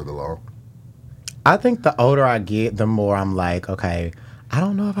court or the law. I think the older I get, the more I'm like, okay, I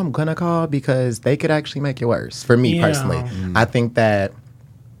don't know if I'm gonna call because they could actually make it worse. For me personally, I think that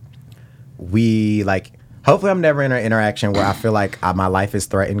we hopefully I'm never in an interaction where I feel like my life is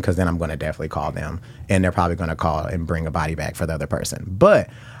threatened, because then I'm going to definitely call them and they're probably going to call and bring a body back for the other person. But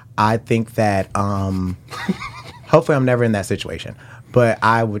I think that hopefully I'm never in that situation. But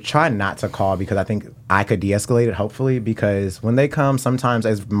I would try not to call because I think I could de-escalate it, hopefully, because when they come, sometimes,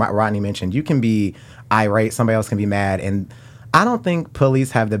 as Rodney mentioned, you can be irate, somebody else can be mad, and I don't think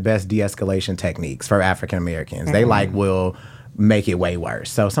police have the best de-escalation techniques for African Americans. They will make it way worse.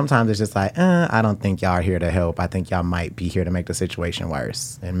 So sometimes it's just like, I don't think y'all are here to help. I think y'all might be here to make the situation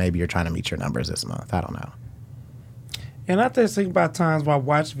worse. And maybe you're trying to meet your numbers this month. I don't know. And I just think about times where I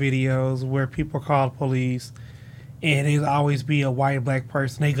watch videos where people call the police and it'll always be a white and black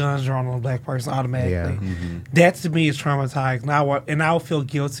person. They guns drawn on a black person automatically. Yeah. That to me is traumatizing. And I will feel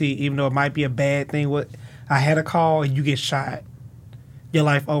guilty, even though it might be a bad thing. I had a call and you get shot. Your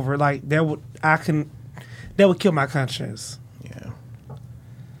life over. Like, that would kill my conscience.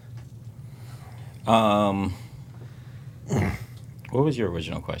 What was your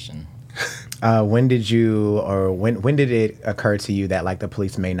original question? When did it occur to you that the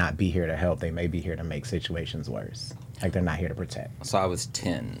police may not be here to help? They may be here to make situations worse. Like, they're not here to protect. So I was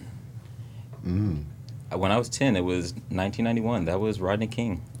 10. When I was 10, it was 1991. That was Rodney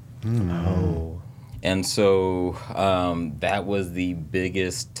King. Oh. And so that was the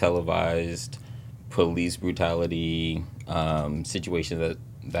biggest televised police brutality situation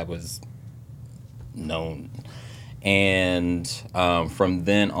that was known. And from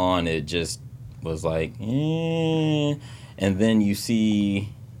then on, it just was like, And then you see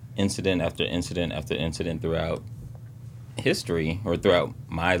incident after incident after incident throughout history, or throughout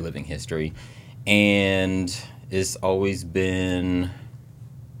my living history. And it's always been,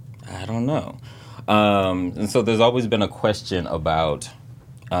 I don't know. And so there's always been a question about,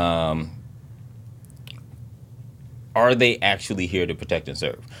 are they actually here to protect and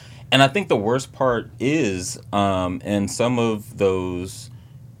serve? And I think the worst part is, in some of those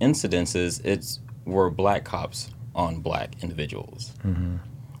incidences, were black cops on black individuals.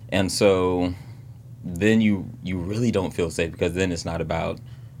 And so then you really don't feel safe, because then it's not about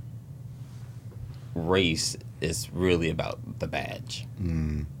race, it's really about the badge.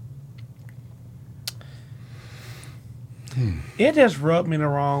 It just rubbed me the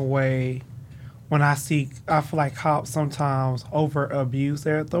wrong way when I feel like cops sometimes over abuse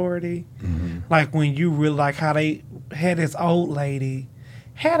their authority. Like, when you really, like how they had this old lady,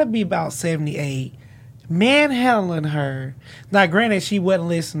 had to be about 78, manhandling her. Now, granted, she wasn't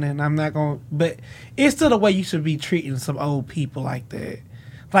listening. But it's still the way you should be treating some old people like that.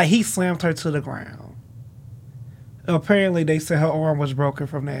 Like, he slammed her to the ground. Apparently, they said her arm was broken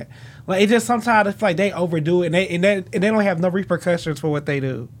from that. Like, it just sometimes it's like they overdo it, and they don't have no repercussions for what they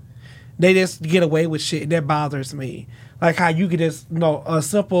do. They just get away with shit, and that bothers me. Like how you could just, a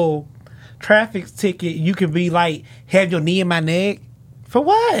simple traffic ticket, you can be like, have your knee in my neck. For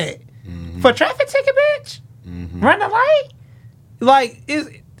what? For a traffic ticket, bitch? Run the light? Like,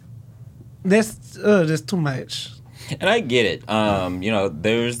 that's just too much. And I get it.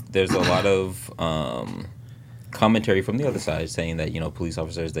 There's a lot of commentary from the other side saying that, police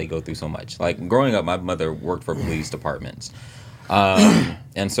officers, they go through so much. Like, growing up, my mother worked for police departments.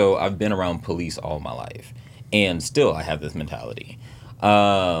 And so I've been around police all my life, and still I have this mentality.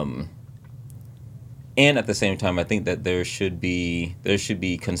 And at the same time, I think that there should be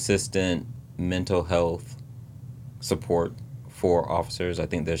consistent mental health support for officers. I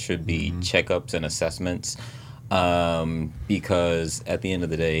think there should be checkups and assessments, because at the end of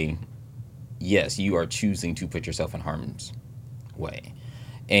the day, yes, you are choosing to put yourself in harm's way.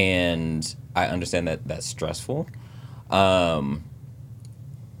 And I understand that that's stressful.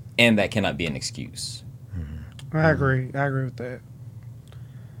 And that cannot be an excuse. I agree with that.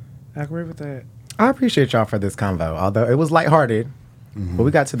 I I appreciate y'all for this convo. Although it was lighthearted, But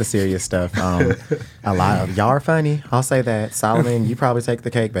we got to the serious stuff. A lot of y'all are funny. I'll say that. Solomon, you probably take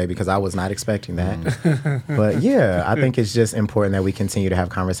the cake, baby, because I was not expecting that. But yeah, I think it's just important that we continue to have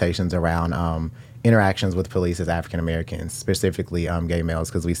conversations around interactions with police as African Americans, specifically gay males,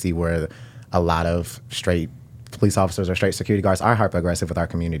 because we see where a lot of straight police officers or straight security guards are hyper aggressive with our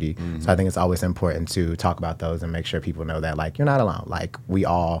community. So I think it's always important to talk about those and make sure people know that, like, you're not alone. Like, we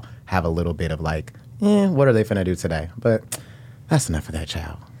all have a little bit of like, what are they finna do today? But that's enough of that,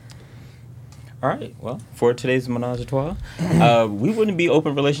 child. All right. Well, for today's Menage a Trois, we wouldn't be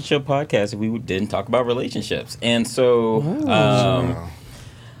Open Relationship Podcast if we didn't talk about relationships. And so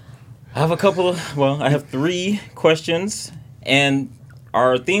I have I have 3 questions. And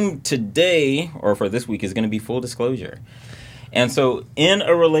our theme today, or for this week, is going to be full disclosure. And so in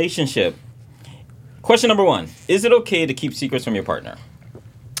a relationship, question number 1, is it okay to keep secrets from your partner?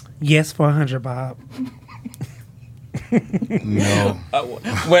 Yes, for 100, Bob. No.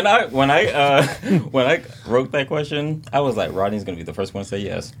 When I wrote that question, I was like, Rodney's gonna be the first one to say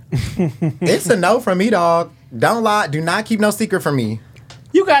yes. It's a no from me, dog. Don't lie. Do not keep no secret from me.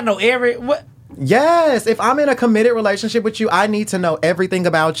 You got no what? Yes. If I'm in a committed relationship with you, I need to know everything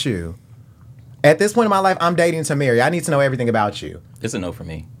about you. At this point in my life, I'm dating to marry. I need to know everything about you. It's a no for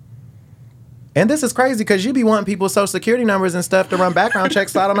me. And this is crazy because you be wanting people's social security numbers and stuff to run background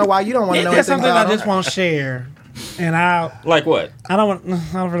checks, so I don't know why you don't want to know That's anything something I about just won't share. And I Like what? don't really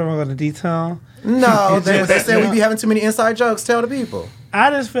want to go into detail. No, they said we be having too many inside jokes. Tell the people. I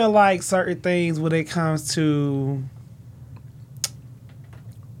just feel like certain things when it comes to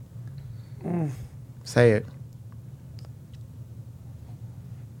Say it.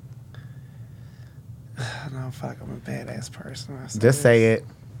 no, fuck, I'm a badass person. Just say it.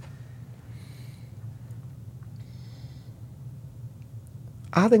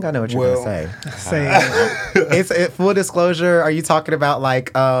 I think I know what you're gonna say. Say it. It's full disclosure. Are you talking about like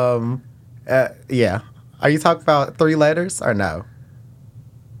yeah? Are you talking about 3 letters or no?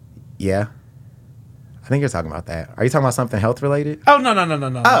 Yeah. I think you're talking about that. Are you talking about something health related? Oh no.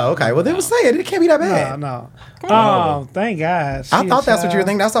 Oh, okay. Well, then we'll say it. It can't be that bad. No. Oh, thank God. I thought that's what you were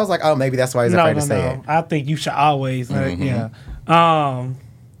thinking. That's why I was like, oh, maybe that's why he's afraid to say it. I think you should always, yeah.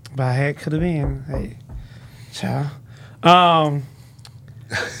 But heck, could have been. Hey, child.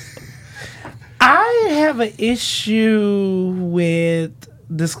 I have an issue with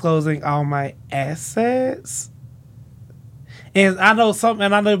disclosing all my assets. And I know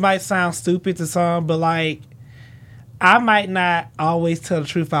it might sound stupid to some, but like, I might not always tell the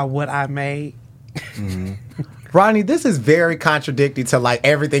truth about what I made. Ronnie, this is very contradictory to like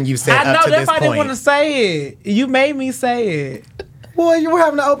everything you said I know, up to this that's why I didn't point. want to say it. You made me say it. Well, you were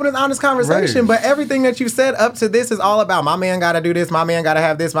having an open and honest conversation, Right. but everything that you said up to this is all about my man got to do this, my man got to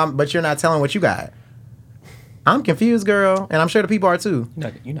have this, but you're not telling what you got. I'm confused, girl, and I'm sure the people are too.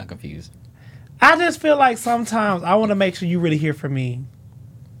 You're not confused. I just feel like sometimes I want to make sure you really hear from me.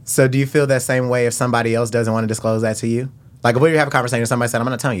 So do you feel that same way if somebody else doesn't want to disclose that to you? Like if we have a conversation and somebody said, I'm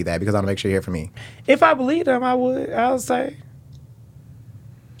not telling you that because I want to make sure you hear from me. If I believe them, I would say.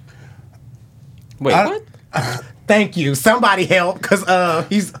 Wait, what? Thank you. Somebody help because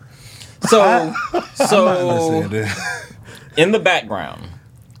he's... So Understand it. in the background,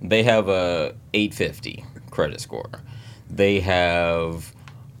 they have a 850 credit score. They have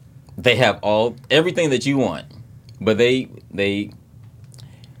everything that you want, but they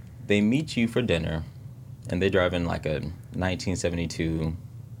meet you for dinner, and they drive in like a 1972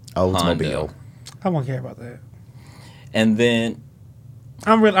 Oldsmobile. Honda. I won't care about that. And then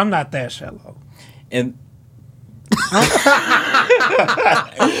I'm not that shallow. and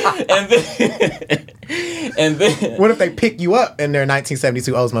and then What if they pick you up in their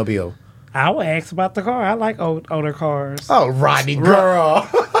 1972 Oldsmobile? I would ask about the car. I like older cars. Oh, Rodney, girl.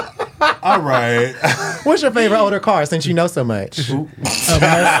 All right. What's your favorite older car since you know so much? A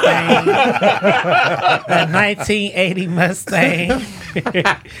Mustang. A 1980 Mustang.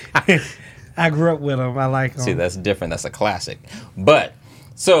 I grew up with them. I like them. see, that's different. That's a classic. But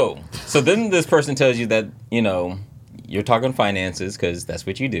so then this person tells you that, you know, you're talking finances because that's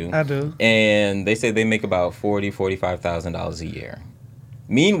what you do. I do. And they say they make about $45,000 a year.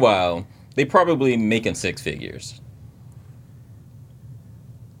 Meanwhile, they probably making 6 figures.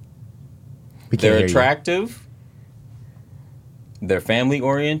 We can't They're hear you. attractive. They're family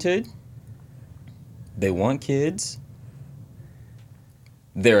oriented. They want kids.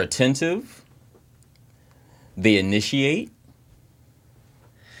 They're attentive. They initiate.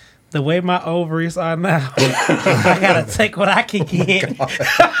 The way my ovaries are now, I gotta take what I can get.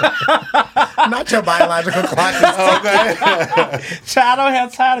 Not your biological clock. Child, I don't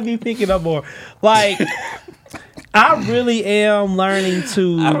have time to be picking up more. Like, I really am learning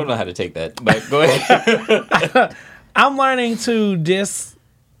to. I don't know how to take that, but go ahead. I'm learning to just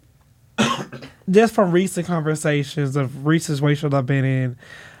from recent conversations of recent situations I've been in.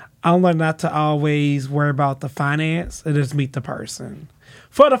 I'm learning not to always worry about the finance and just meet the person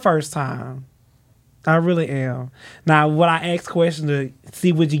for the first time. I really am. Now, when I ask questions to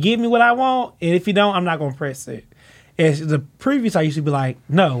see, would you give me what I want? And if you don't, I'm not going to press it. As the previous, I used to be like,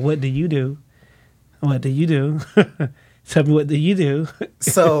 no, what do you do? What do you do? Tell me, what do you do?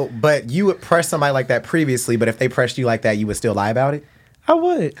 So, but you would press somebody like that previously, but if they pressed you like that, you would still lie about it? I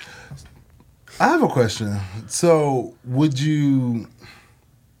would. I have a question. So, would you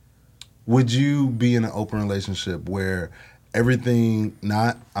be in an open relationship where everything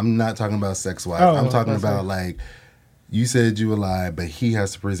I'm not talking about sex wise. I'm talking about like you said you would lie, but he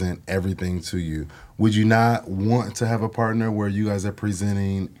has to present everything to you. Would you not want to have a partner where you guys are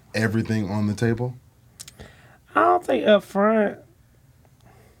presenting everything on the table? I don't think up front.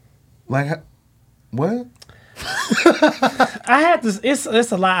 Like what? I had this.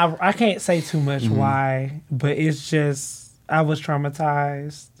 It's a lot. I can't say too much why, but it's just I was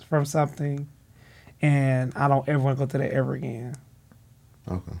traumatized from something, and I don't ever want to go through that ever again.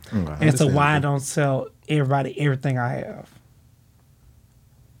 Okay. And so why I don't tell everybody everything I have.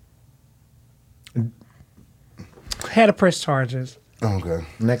 Had to press charges. Okay.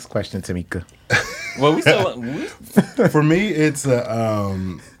 Next question, Tamika. Well, we still. For me, it's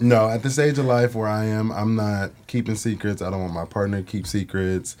no. At the stage of life where I am, I'm not keeping secrets. I don't want my partner to keep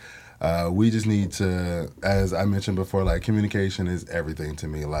secrets. We just need to, as I mentioned before, like communication is everything to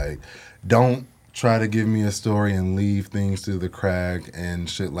me. Like, don't try to give me a story and leave things through the crack and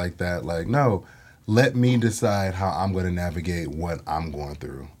shit like that. Like, no, let me decide how I'm going to navigate what I'm going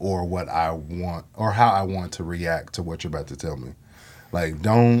through or what I want or how I want to react to what you're about to tell me. Like,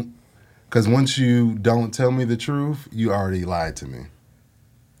 don't, because once you don't tell me the truth, you already lied to me.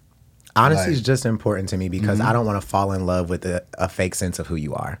 Honesty Like- is just important to me because I don't want to fall in love with a fake sense of who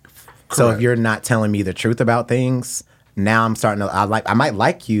you are. Correct. So if you're not telling me the truth about things, now I'm starting to, I might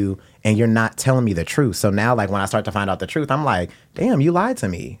like you and you're not telling me the truth. So now like when I start to find out the truth, I'm like, damn, you lied to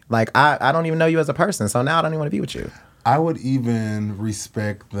me. Like I don't even know you as a person. So now I don't even want to be with you. I would even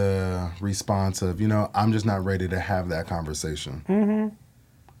respect the response of, I'm just not ready to have that conversation. Mm-hmm.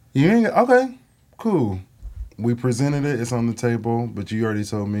 You ain't, okay, cool. We presented it, it's on the table, but you already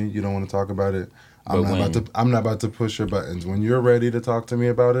told me you don't want to talk about it. I'm not about to push your buttons. When you're ready to talk to me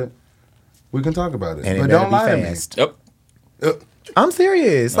about it, we can talk about it. And but it better don't be lie fast. Yep. to me. I'm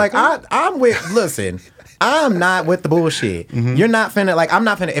serious. Like I'm with, listen, I'm not with the bullshit. Mm-hmm. You're not finna, like I'm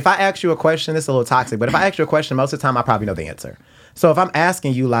not finna, if I ask you a question, it's a little toxic, but if I ask you a question, most of the time I probably know the answer. So if I'm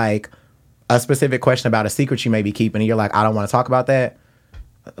asking you like a specific question about a secret you may be keeping and you're like, I don't want to talk about that.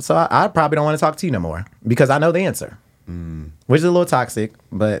 So I probably don't want to talk to you no more because I know the answer, which is a little toxic,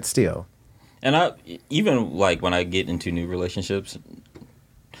 but still. And I even like when I get into new relationships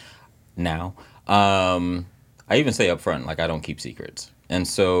now, I even say up front, like I don't keep secrets. And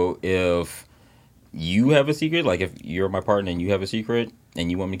so if you have a secret, like if you're my partner and you have a secret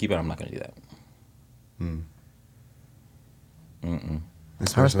and you want me to keep it, I'm not going to do that.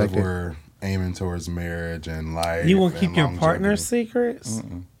 Especially if we're aiming towards marriage and life. You want to and keep your longevity. partner's secrets?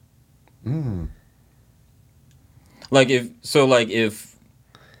 Like if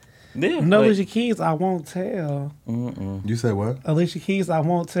yeah, No, like, Alicia Keys, I won't tell. You say what? Alicia Keys, I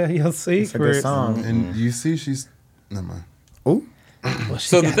won't tell your secrets. It's a good song. And you see she's, never mind. Ooh. Well, she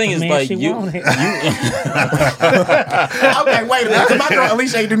So the got thing is, man like, she you- wanted. Okay, wait a minute. 'Cause my girl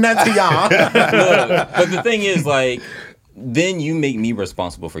Alicia ain't do nothing to y'all. Look, but the thing is, like, then you make me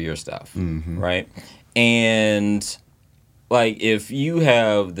responsible for your stuff, right? And like, if you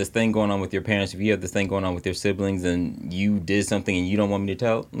have this thing going on with your parents, if you have this thing going on with your siblings, and you did something and you don't want me to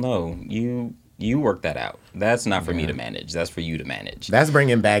tell, no, you work that out. That's not for me to manage. That's for you to manage. That's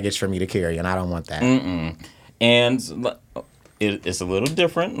bringing baggage for me to carry, and I don't want that. And it's a little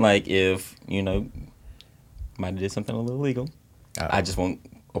different. Like if might have did something a little illegal, I just won't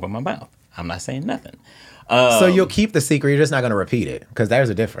open my mouth. I'm not saying nothing. So you'll keep the secret, you're just not going to repeat it, because there's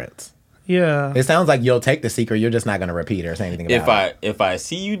a difference. Yeah. It sounds like you'll take the secret, you're just not going to repeat it or say anything about it. If I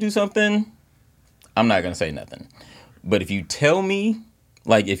see you do something, I'm not gonna say nothing. But if you tell me,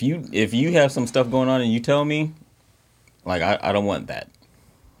 like if you have some stuff going on and you tell me, like I don't want that.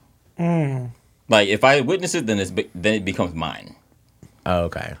 Like if I witness it, then it becomes mine. Oh,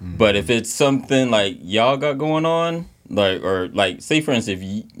 okay. But if it's something like y'all got going on, like say for instance,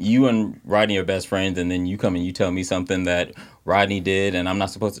 if you and Rodney are best friends, and then you come and you tell me something that Rodney did, and I'm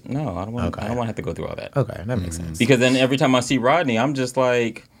not supposed to. No, I don't want. Okay. I don't want to have to go through all that. Okay, that makes sense. Because then every time I see Rodney, I'm just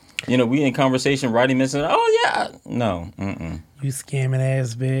like, we in conversation, writing messages. Oh yeah, no, You scamming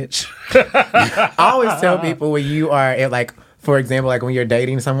ass bitch. I always tell people when you are at, like, for example, like when you're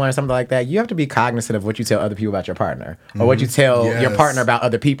dating someone or something like that, you have to be cognizant of what you tell other people about your partner or what you tell your partner about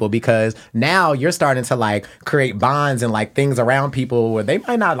other people, because now you're starting to like create bonds and like things around people where they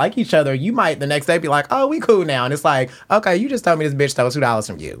might not like each other. You might the next day be like, oh, we cool now. And it's like, okay, you just told me this bitch stole $2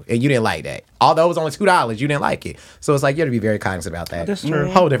 from you and you didn't like that. Although it was only $2, you didn't like it. So it's like you have to be very cognizant about that. That's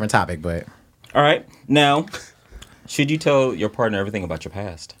true. Whole different topic, but. All right. Now, should you tell your partner everything about your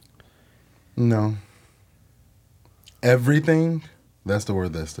past? No. Everything? That's the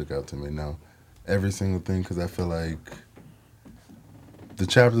word that stuck out to me. No. Every single thing, because I feel like the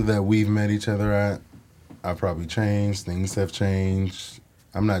chapter that we've met each other at, I've probably changed. Things have changed.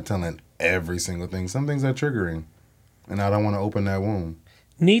 I'm not telling every single thing. Some things are triggering, and I don't want to open that wound.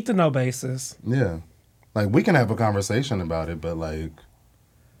 Need to know basis. Yeah. Like, we can have a conversation about it, but, like,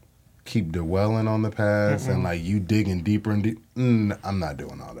 keep dwelling on the past and, like, you digging deeper and deep. I'm not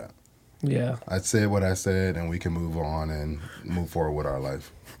doing all that. Yeah. I said what I said, and we can move on and move forward with our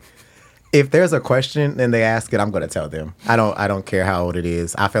life. If there's a question and they ask it, I'm going to tell them. I don't care how old it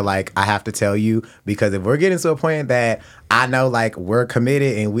is. I feel like I have to tell you, because if we're getting to a point that I know like we're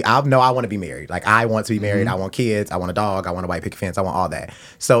committed and I know I want to be married. Like I want to be married. I want kids. I want a dog. I want a white picket fence. I want all that.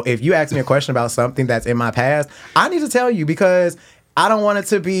 So if you ask me a question about something that's in my past, I need to tell you, because I don't want it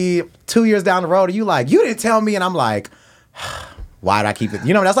to be 2 years down the road and you like, you didn't tell me, and I'm like, why did I keep it?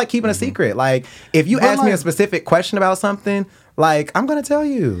 You know, that's like keeping a secret. Like, if you ask me a specific question about something, like, I'm going to tell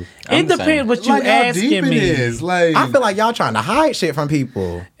you. It depends what you like how deep asking it me. is. Like, I feel like y'all trying to hide shit from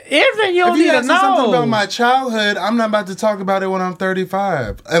people. Everything you if don't you need to ask me something about know. my childhood, I'm not about to talk about it when I'm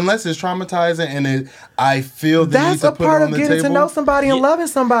 35. Unless it's traumatizing and I feel the That's need a to put part it of on the getting table. to know somebody and loving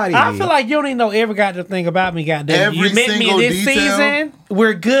somebody. I feel like you don't even know every goddamn thing about me, goddamn. Every You met me in single this detail. season.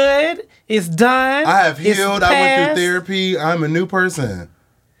 We're good. It's done. I have It's healed. I went past. through therapy. I'm a new person.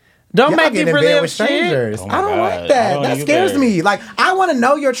 Don't Y'all make me get in bed relive with shit. strangers. Oh my I don't God. like that. I don't That either. scares me. Like, I want to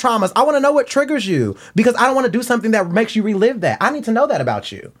know your traumas. I want to know what triggers you, because I don't want to do something that makes you relive that. I need to know that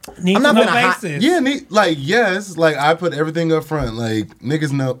about you. Need I'm to not know gonna hide. basis. Yeah, yes. Like, I put everything up front. Like,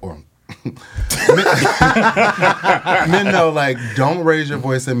 niggas know, or men know, like, don't raise your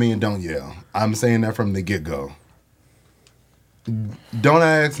voice at me and don't yell. I'm saying that from the get-go. Don't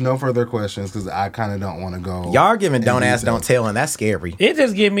ask no further questions, because I kind of don't want to go. Y'all are giving in don't ask, detail. don't tell, and that's scary. It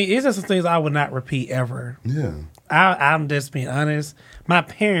just give me. It's just some things I would not repeat ever. Yeah. I'm just being honest. My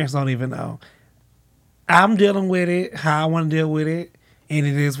parents don't even know. I'm dealing with it how I want to deal with it, and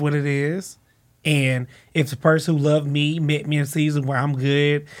it is what it is. And if the person who loved me met me in a season where I'm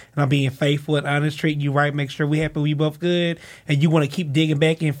good and I'm being faithful and honest, treating you right, make sure we happy, we both good, and you want to keep digging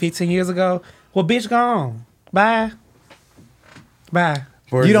back in 15 years ago, well, bitch, go on. Bye. Bye.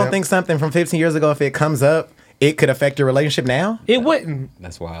 For You don't example- think something from 15 years ago, if it comes up, it could affect your relationship now? It wouldn't.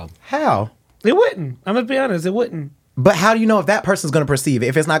 That's wild. How? It wouldn't. I'm going to be honest. It wouldn't. But how do you know if that person's going to perceive it?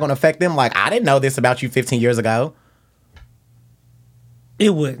 If it's not going to affect them, like, I didn't know this about you 15 years ago. It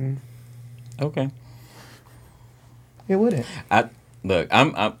wouldn't. Okay. It wouldn't. I'm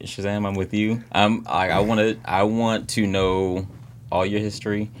Shazam. I'm with you. I want to know all your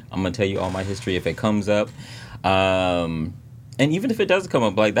history. I'm gonna tell you all my history if it comes up. And even if it doesn't come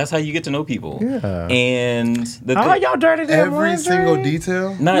up, like, that's how you get to know people. Yeah. And Oh, y'all dirty damn Every laundry. single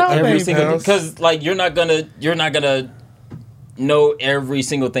detail? not No, every baby. single, because like you're not gonna know every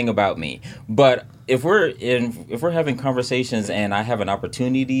single thing about me. But if we're having conversations and I have an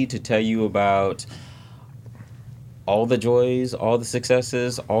opportunity to tell you about all the joys, all the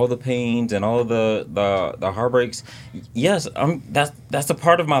successes, all the pains, and all the heartbreaks, yes, that's a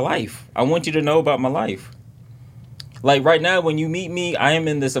part of my life. I want you to know about my life. Like right now, when you meet me, I am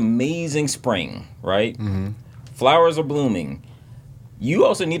in this amazing spring, right? Mm-hmm. Flowers are blooming. You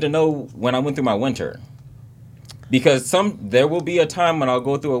also need to know when I went through my winter. Because there will be a time when I'll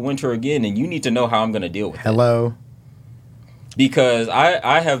go through a winter again, and you need to know how I'm going to deal with it. Hello. Because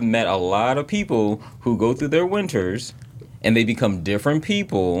I have met a lot of people who go through their winters, and they become different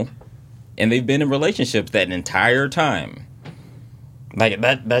people, and they've been in relationships that entire time. Like,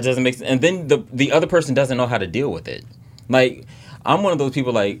 that doesn't make sense. And then the other person doesn't know how to deal with it. Like, I'm one of those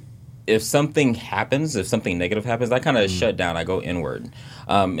people, like, if something negative happens, I kind of shut down. I go inward.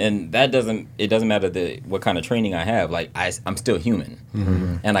 And it doesn't matter what kind of training I have. Like, I'm still human.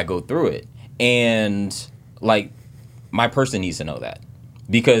 Mm-hmm. And I go through it. And, like, my person needs to know that.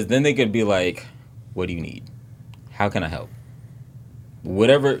 Because then they could be like, what do you need? How can I help?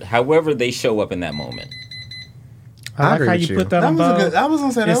 However they show up in that moment. I like agree how with you you. put that That on was a both. good. I was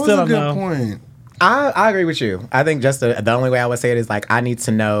gonna say that It's was still a a good no. point. I agree with you. I think just the only way I would say it is like I need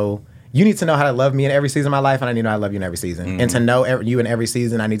to know. You need to know how to love me in every season of my life, and I need to know how to love you in every season. And to know you in every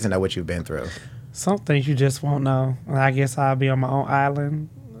season, I need to know what you've been through. Some things you just won't know. I guess I'll be on my own island.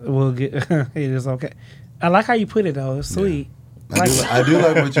 We'll get it is okay. I like how you put it though. It's sweet. I do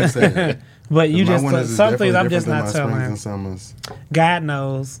like what you said. But you My just winters is some things definitely I'm just different not than my springs telling. and summers. God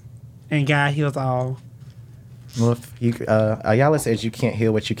knows, and God heals all. Well, if you, Ayala says you can't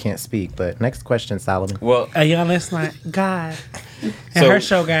heal what you can't speak. But next question, Solomon. Well, Y'all, that's not God. And So- her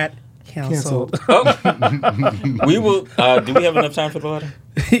show got canceled. we will. Do we have enough time for the letter?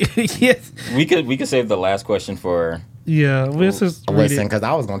 Yes. We could save the last question for. Yeah. Let's just read Listen, it. because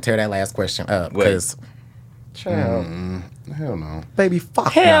I was gonna tear that last question up. Wait. Because, Hell no. baby,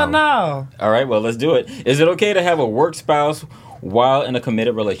 fuck Hell no. no. All right. Well, let's do it. Is it okay to have a work spouse while in a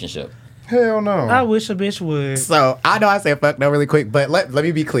committed relationship? Hell no. I wish a bitch would. So I know I said fuck no really quick, but let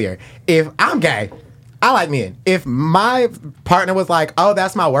me be clear. If I'm gay, I like men. If my partner was like, oh,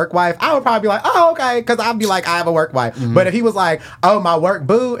 that's my work wife, I would probably be like, oh, okay, because I'd be like, I have a work wife. But if he was like, oh, my work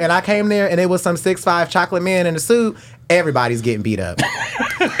boo, and I came there and it was some 6'5" chocolate man in a suit, everybody's getting beat up.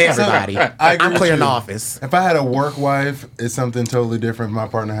 Everybody. I agree I'm with clearing the you. office. If I had a work wife, it's something totally different. If my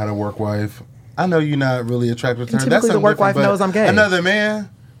partner had a work wife, I know you're not really attracted to her. Typically, That's the something work different, wife but knows I'm gay. Another man,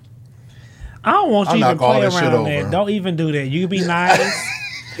 I don't want you I'll to even knock all play that shit around that. over. Don't even do that. You can be nice,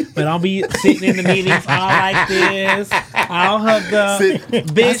 but don't be sitting in the meetings all like this, all hugged up. I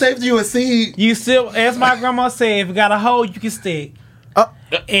Bitch, saved you a seat. you still, as my grandma said, if you got a hole, you can stick.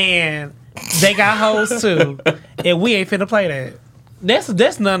 And they got holes too. And we ain't finna play that.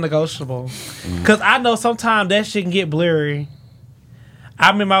 That's non-negotiable. Because I know sometimes that shit can get blurry.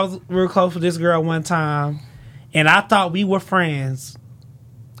 I remember I was real close with this girl one time, and I thought we were friends.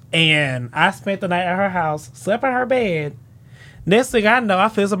 And I spent the night at her house, slept in her bed. Next thing I know, I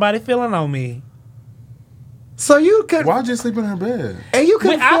feel somebody feeling on me. So you could, Why'd you sleep in her bed? and you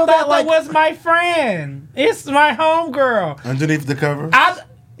could I feel thought that like, was my friend. It's my homegirl. Underneath the cover? I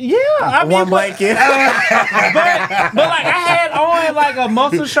mean, one blanket. but like I had on like a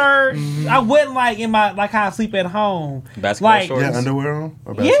muscle shirt. I wasn't like in my like how I sleep at home. Basketball like, shorts? Yeah, underwear on?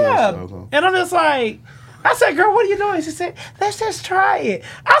 Or basketball Yeah, shorts? and I'm just like, I said, "Girl, what are you doing?" She said, "Let's just try it."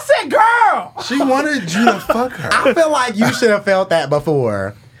 I said, "Girl." She wanted you to fuck her. I feel like you should have felt that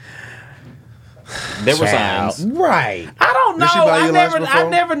before. There were Child. signs. Right. I don't know. Did she buy you lunch I before?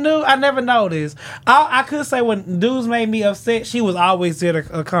 never knew. I never noticed. I could say when dudes made me upset, she was always there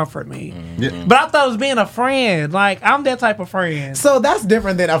to comfort me. Yeah. But I thought it was being a friend. Like I'm that type of friend. So that's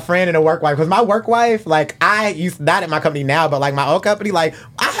different than a friend and a work wife. Because my work wife, like I used not at my company now, but like my old company, like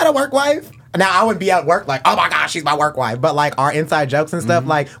I had a work wife. Now I wouldn't be at work like, oh my gosh, she's my work wife. But like our inside jokes and stuff,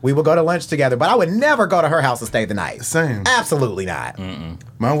 like we would go to lunch together. But I would never go to her house and stay the night. Same. Absolutely not.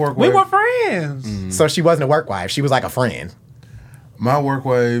 My work We wife. were friends. So she wasn't a work wife. She was like a friend. My work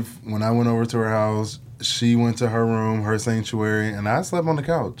wife, when I went over to her house, she went to her room, her sanctuary, and I slept on the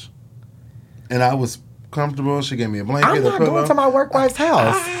couch. And I was comfortable. She gave me a blanket, I'm a not pillow. going to my work wife's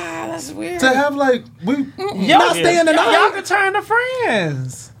house. That's weird. To have like Not staying the night. Y'all can turn to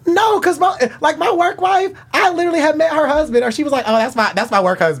friends. No, because my work wife, I literally had met her husband, or she was like, oh, that's my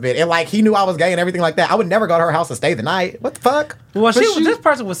work husband, and like he knew I was gay and everything like that. I would never go to her house to stay the night. What the fuck? Well, she- this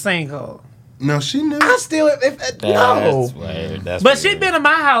person was single. no, she knew. I still no. That's weird. That's But weird. she'd been in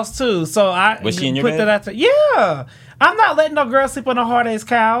my house too, so I Was she in your put bed? that out there. Yeah, I'm not letting no girl sleep on a hard ass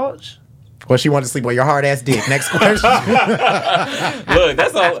couch. Well, she wanted to sleep on your hard ass dick. Next question. Look,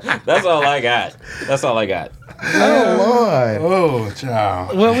 that's all I got. That's all I got. Oh Lord, Oh,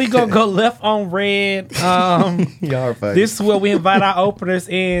 child. Well, we gonna go left on red. y'all are funny. This is where we invite our openers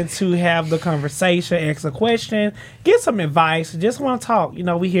in to have the conversation, ask a question, get some advice, just want to talk. You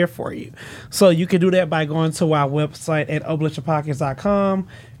know, we here for you. So you can do that by going to our website at obliterpockets.com,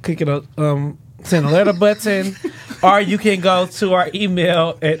 clicking the send a letter button, or you can go to our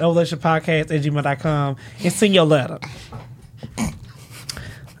email at obliterpodcast@gmail.com and send your letter.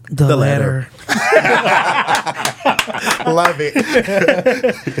 The letter. Love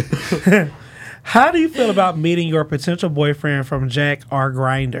it. How do you feel about meeting your potential boyfriend from Jack or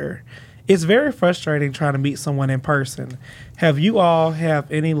Grindr? It's very frustrating trying to meet someone in person. Have you all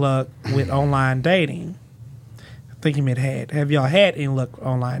have any luck with online dating? I think you meant had. Have y'all had any luck with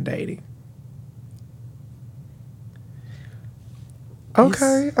online dating?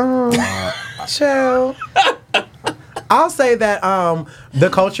 Okay. Chill. I'll say that the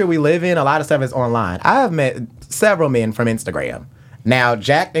culture we live in, a lot of stuff is online. I have met several men from Instagram. Now,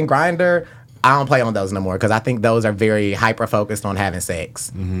 Jack and Grindr, I don't play on those no more because I think those are very hyper focused on having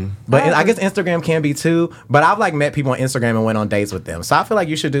sex. But I guess Instagram can be too. But I've like met people on Instagram and went on dates with them. So I feel like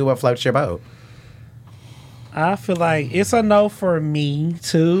you should do what floats your boat. I feel like it's a no for me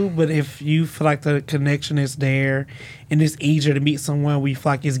too, but if you feel like the connection is there and it's easier to meet someone we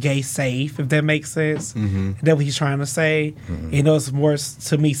feel like is gay safe, if that makes sense, that's what he's trying to say. You know, it's more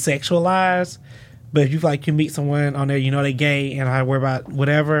to me sexualized, but if you feel like you meet someone on there, you know they gay and I worry about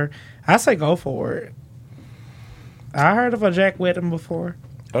whatever, I say go for it. I heard of a Jack wedding before.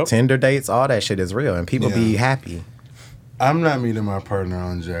 Tinder dates, all that shit is real, and people be happy. I'm not meeting my partner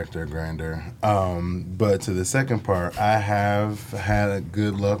on Jack'd or Grindr. But to the second part, I have had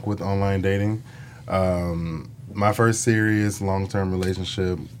good luck with online dating. My first serious long-term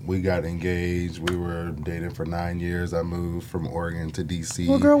relationship, we got engaged. We were dating for 9 years. I moved from Oregon to D.C.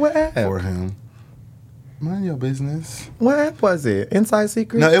 Well, girl, what app? For him. Mind your business. What app was it? Inside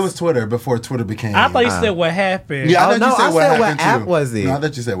Secrets? No, it was Twitter before Twitter became. I thought you said what happened. Yeah, I Oh, thought you no, said I what said what happened app too. was it? No, I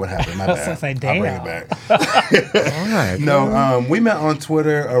thought you said what happened. My I was bad. gonna say, I'll bring damn. it back. All right. No, we met on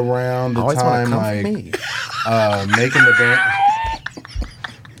Twitter around the always want time to come like for me. making the band.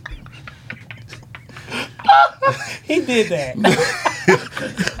 He did that.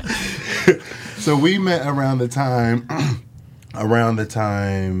 So we met around the time,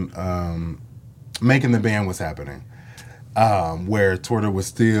 making the band was happening. Where Twitter was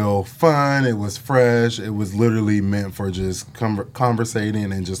still fun, it was fresh, it was literally meant for just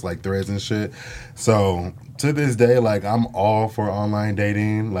conversating and just like threads and shit. So to this day, like I'm all for online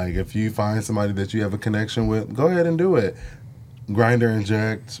dating. Like if you find somebody that you have a connection with, go ahead and do it. Grindr and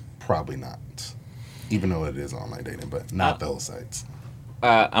Jack'd, probably not. Even though it is online dating, but not those sites.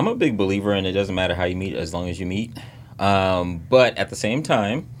 I'm a big believer in it doesn't matter how you meet as long as you meet. But at the same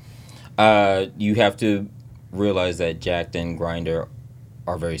time, you have to realize that Jack'd and Grindr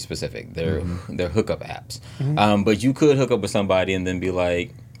are very specific. They're hookup apps. But you could hook up with somebody and then be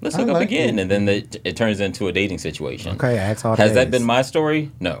like, let's hook up like again. it. And then it turns into a dating situation. Okay, ask all Has that days. been my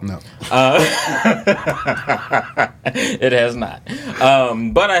story? No. No. It has not.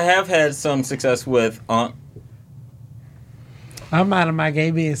 But I have had some success with I'm out of my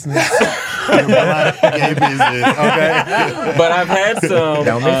gay business. Gay business, okay? but I've had some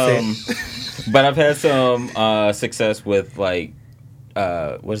Don't miss but I've had some success with like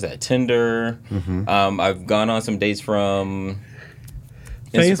what is that, Tinder. I've gone on some dates from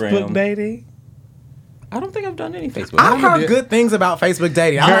Facebook Instagram. dating. I don't think I've done any Facebook. I've heard good things about Facebook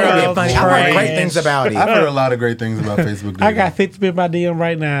dating. I heard it Girl, funny. I've heard great trash. things about I've it. heard a lot of great things about Facebook dating. I got 50 in my DM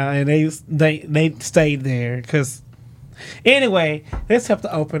right now, and they stayed there because. Anyway, let's help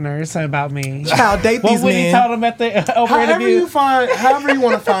the opener. It's something about me. Child, date What these Whitney men. told him at the open However interview. however you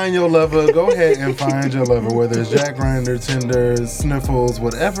want to find your lover, go ahead and find your lover, whether it's Jack Grindr, Tinder, Sniffles,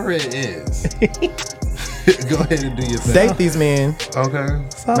 whatever it is. Go ahead and do your thing. Date these men. Okay.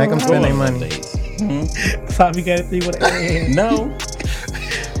 So, Make them spend their Go on money. dates. So you got to see what it is. No.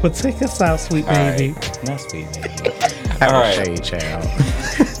 But take us out, sweet baby. Not sweet, baby. Have All a right. shade, child.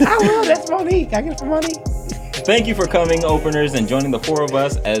 I will. That's Monique. I get it from Monique. Thank you for coming, openers, and joining the four of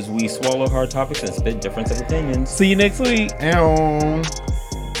us as we swallow hard topics and spit difference of opinions. See you next week. Ow.